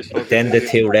about this. Then the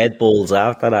 2 Red Bulls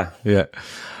after that. Yeah.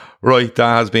 Right,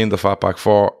 that has been the Fatback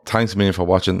 4. Thanks a million for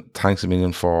watching. Thanks a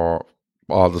million for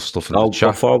all the stuff in the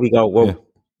chat. Before we go,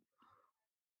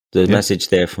 the message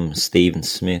there from Stephen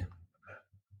Smith.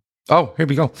 Oh, here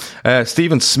we go.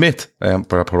 Stephen Smith,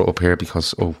 but I'll put it up here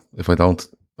because, if I don't,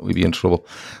 we'll be in trouble.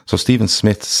 So Stephen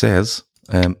Smith says,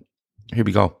 here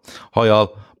we go. Hi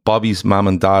all, Bobby's mum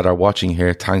and dad are watching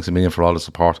here. Thanks a million for all the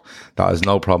support. That is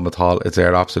no problem at all. It's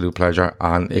our absolute pleasure.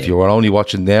 And if you are only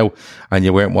watching now and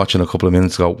you weren't watching a couple of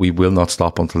minutes ago, we will not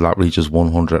stop until that reaches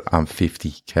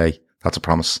 150k. That's a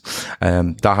promise.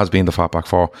 That has been the Fatback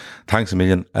 4. Thanks a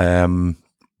million.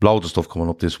 Loads of stuff coming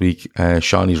up this week.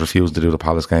 Shawnee's refused to do the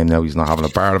Palace game now. He's not having a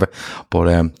bar of it.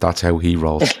 But that's how he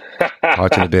rolls.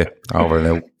 Talk to you in a bit. Over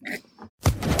now.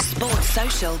 Sports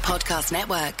Social Podcast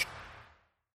Network.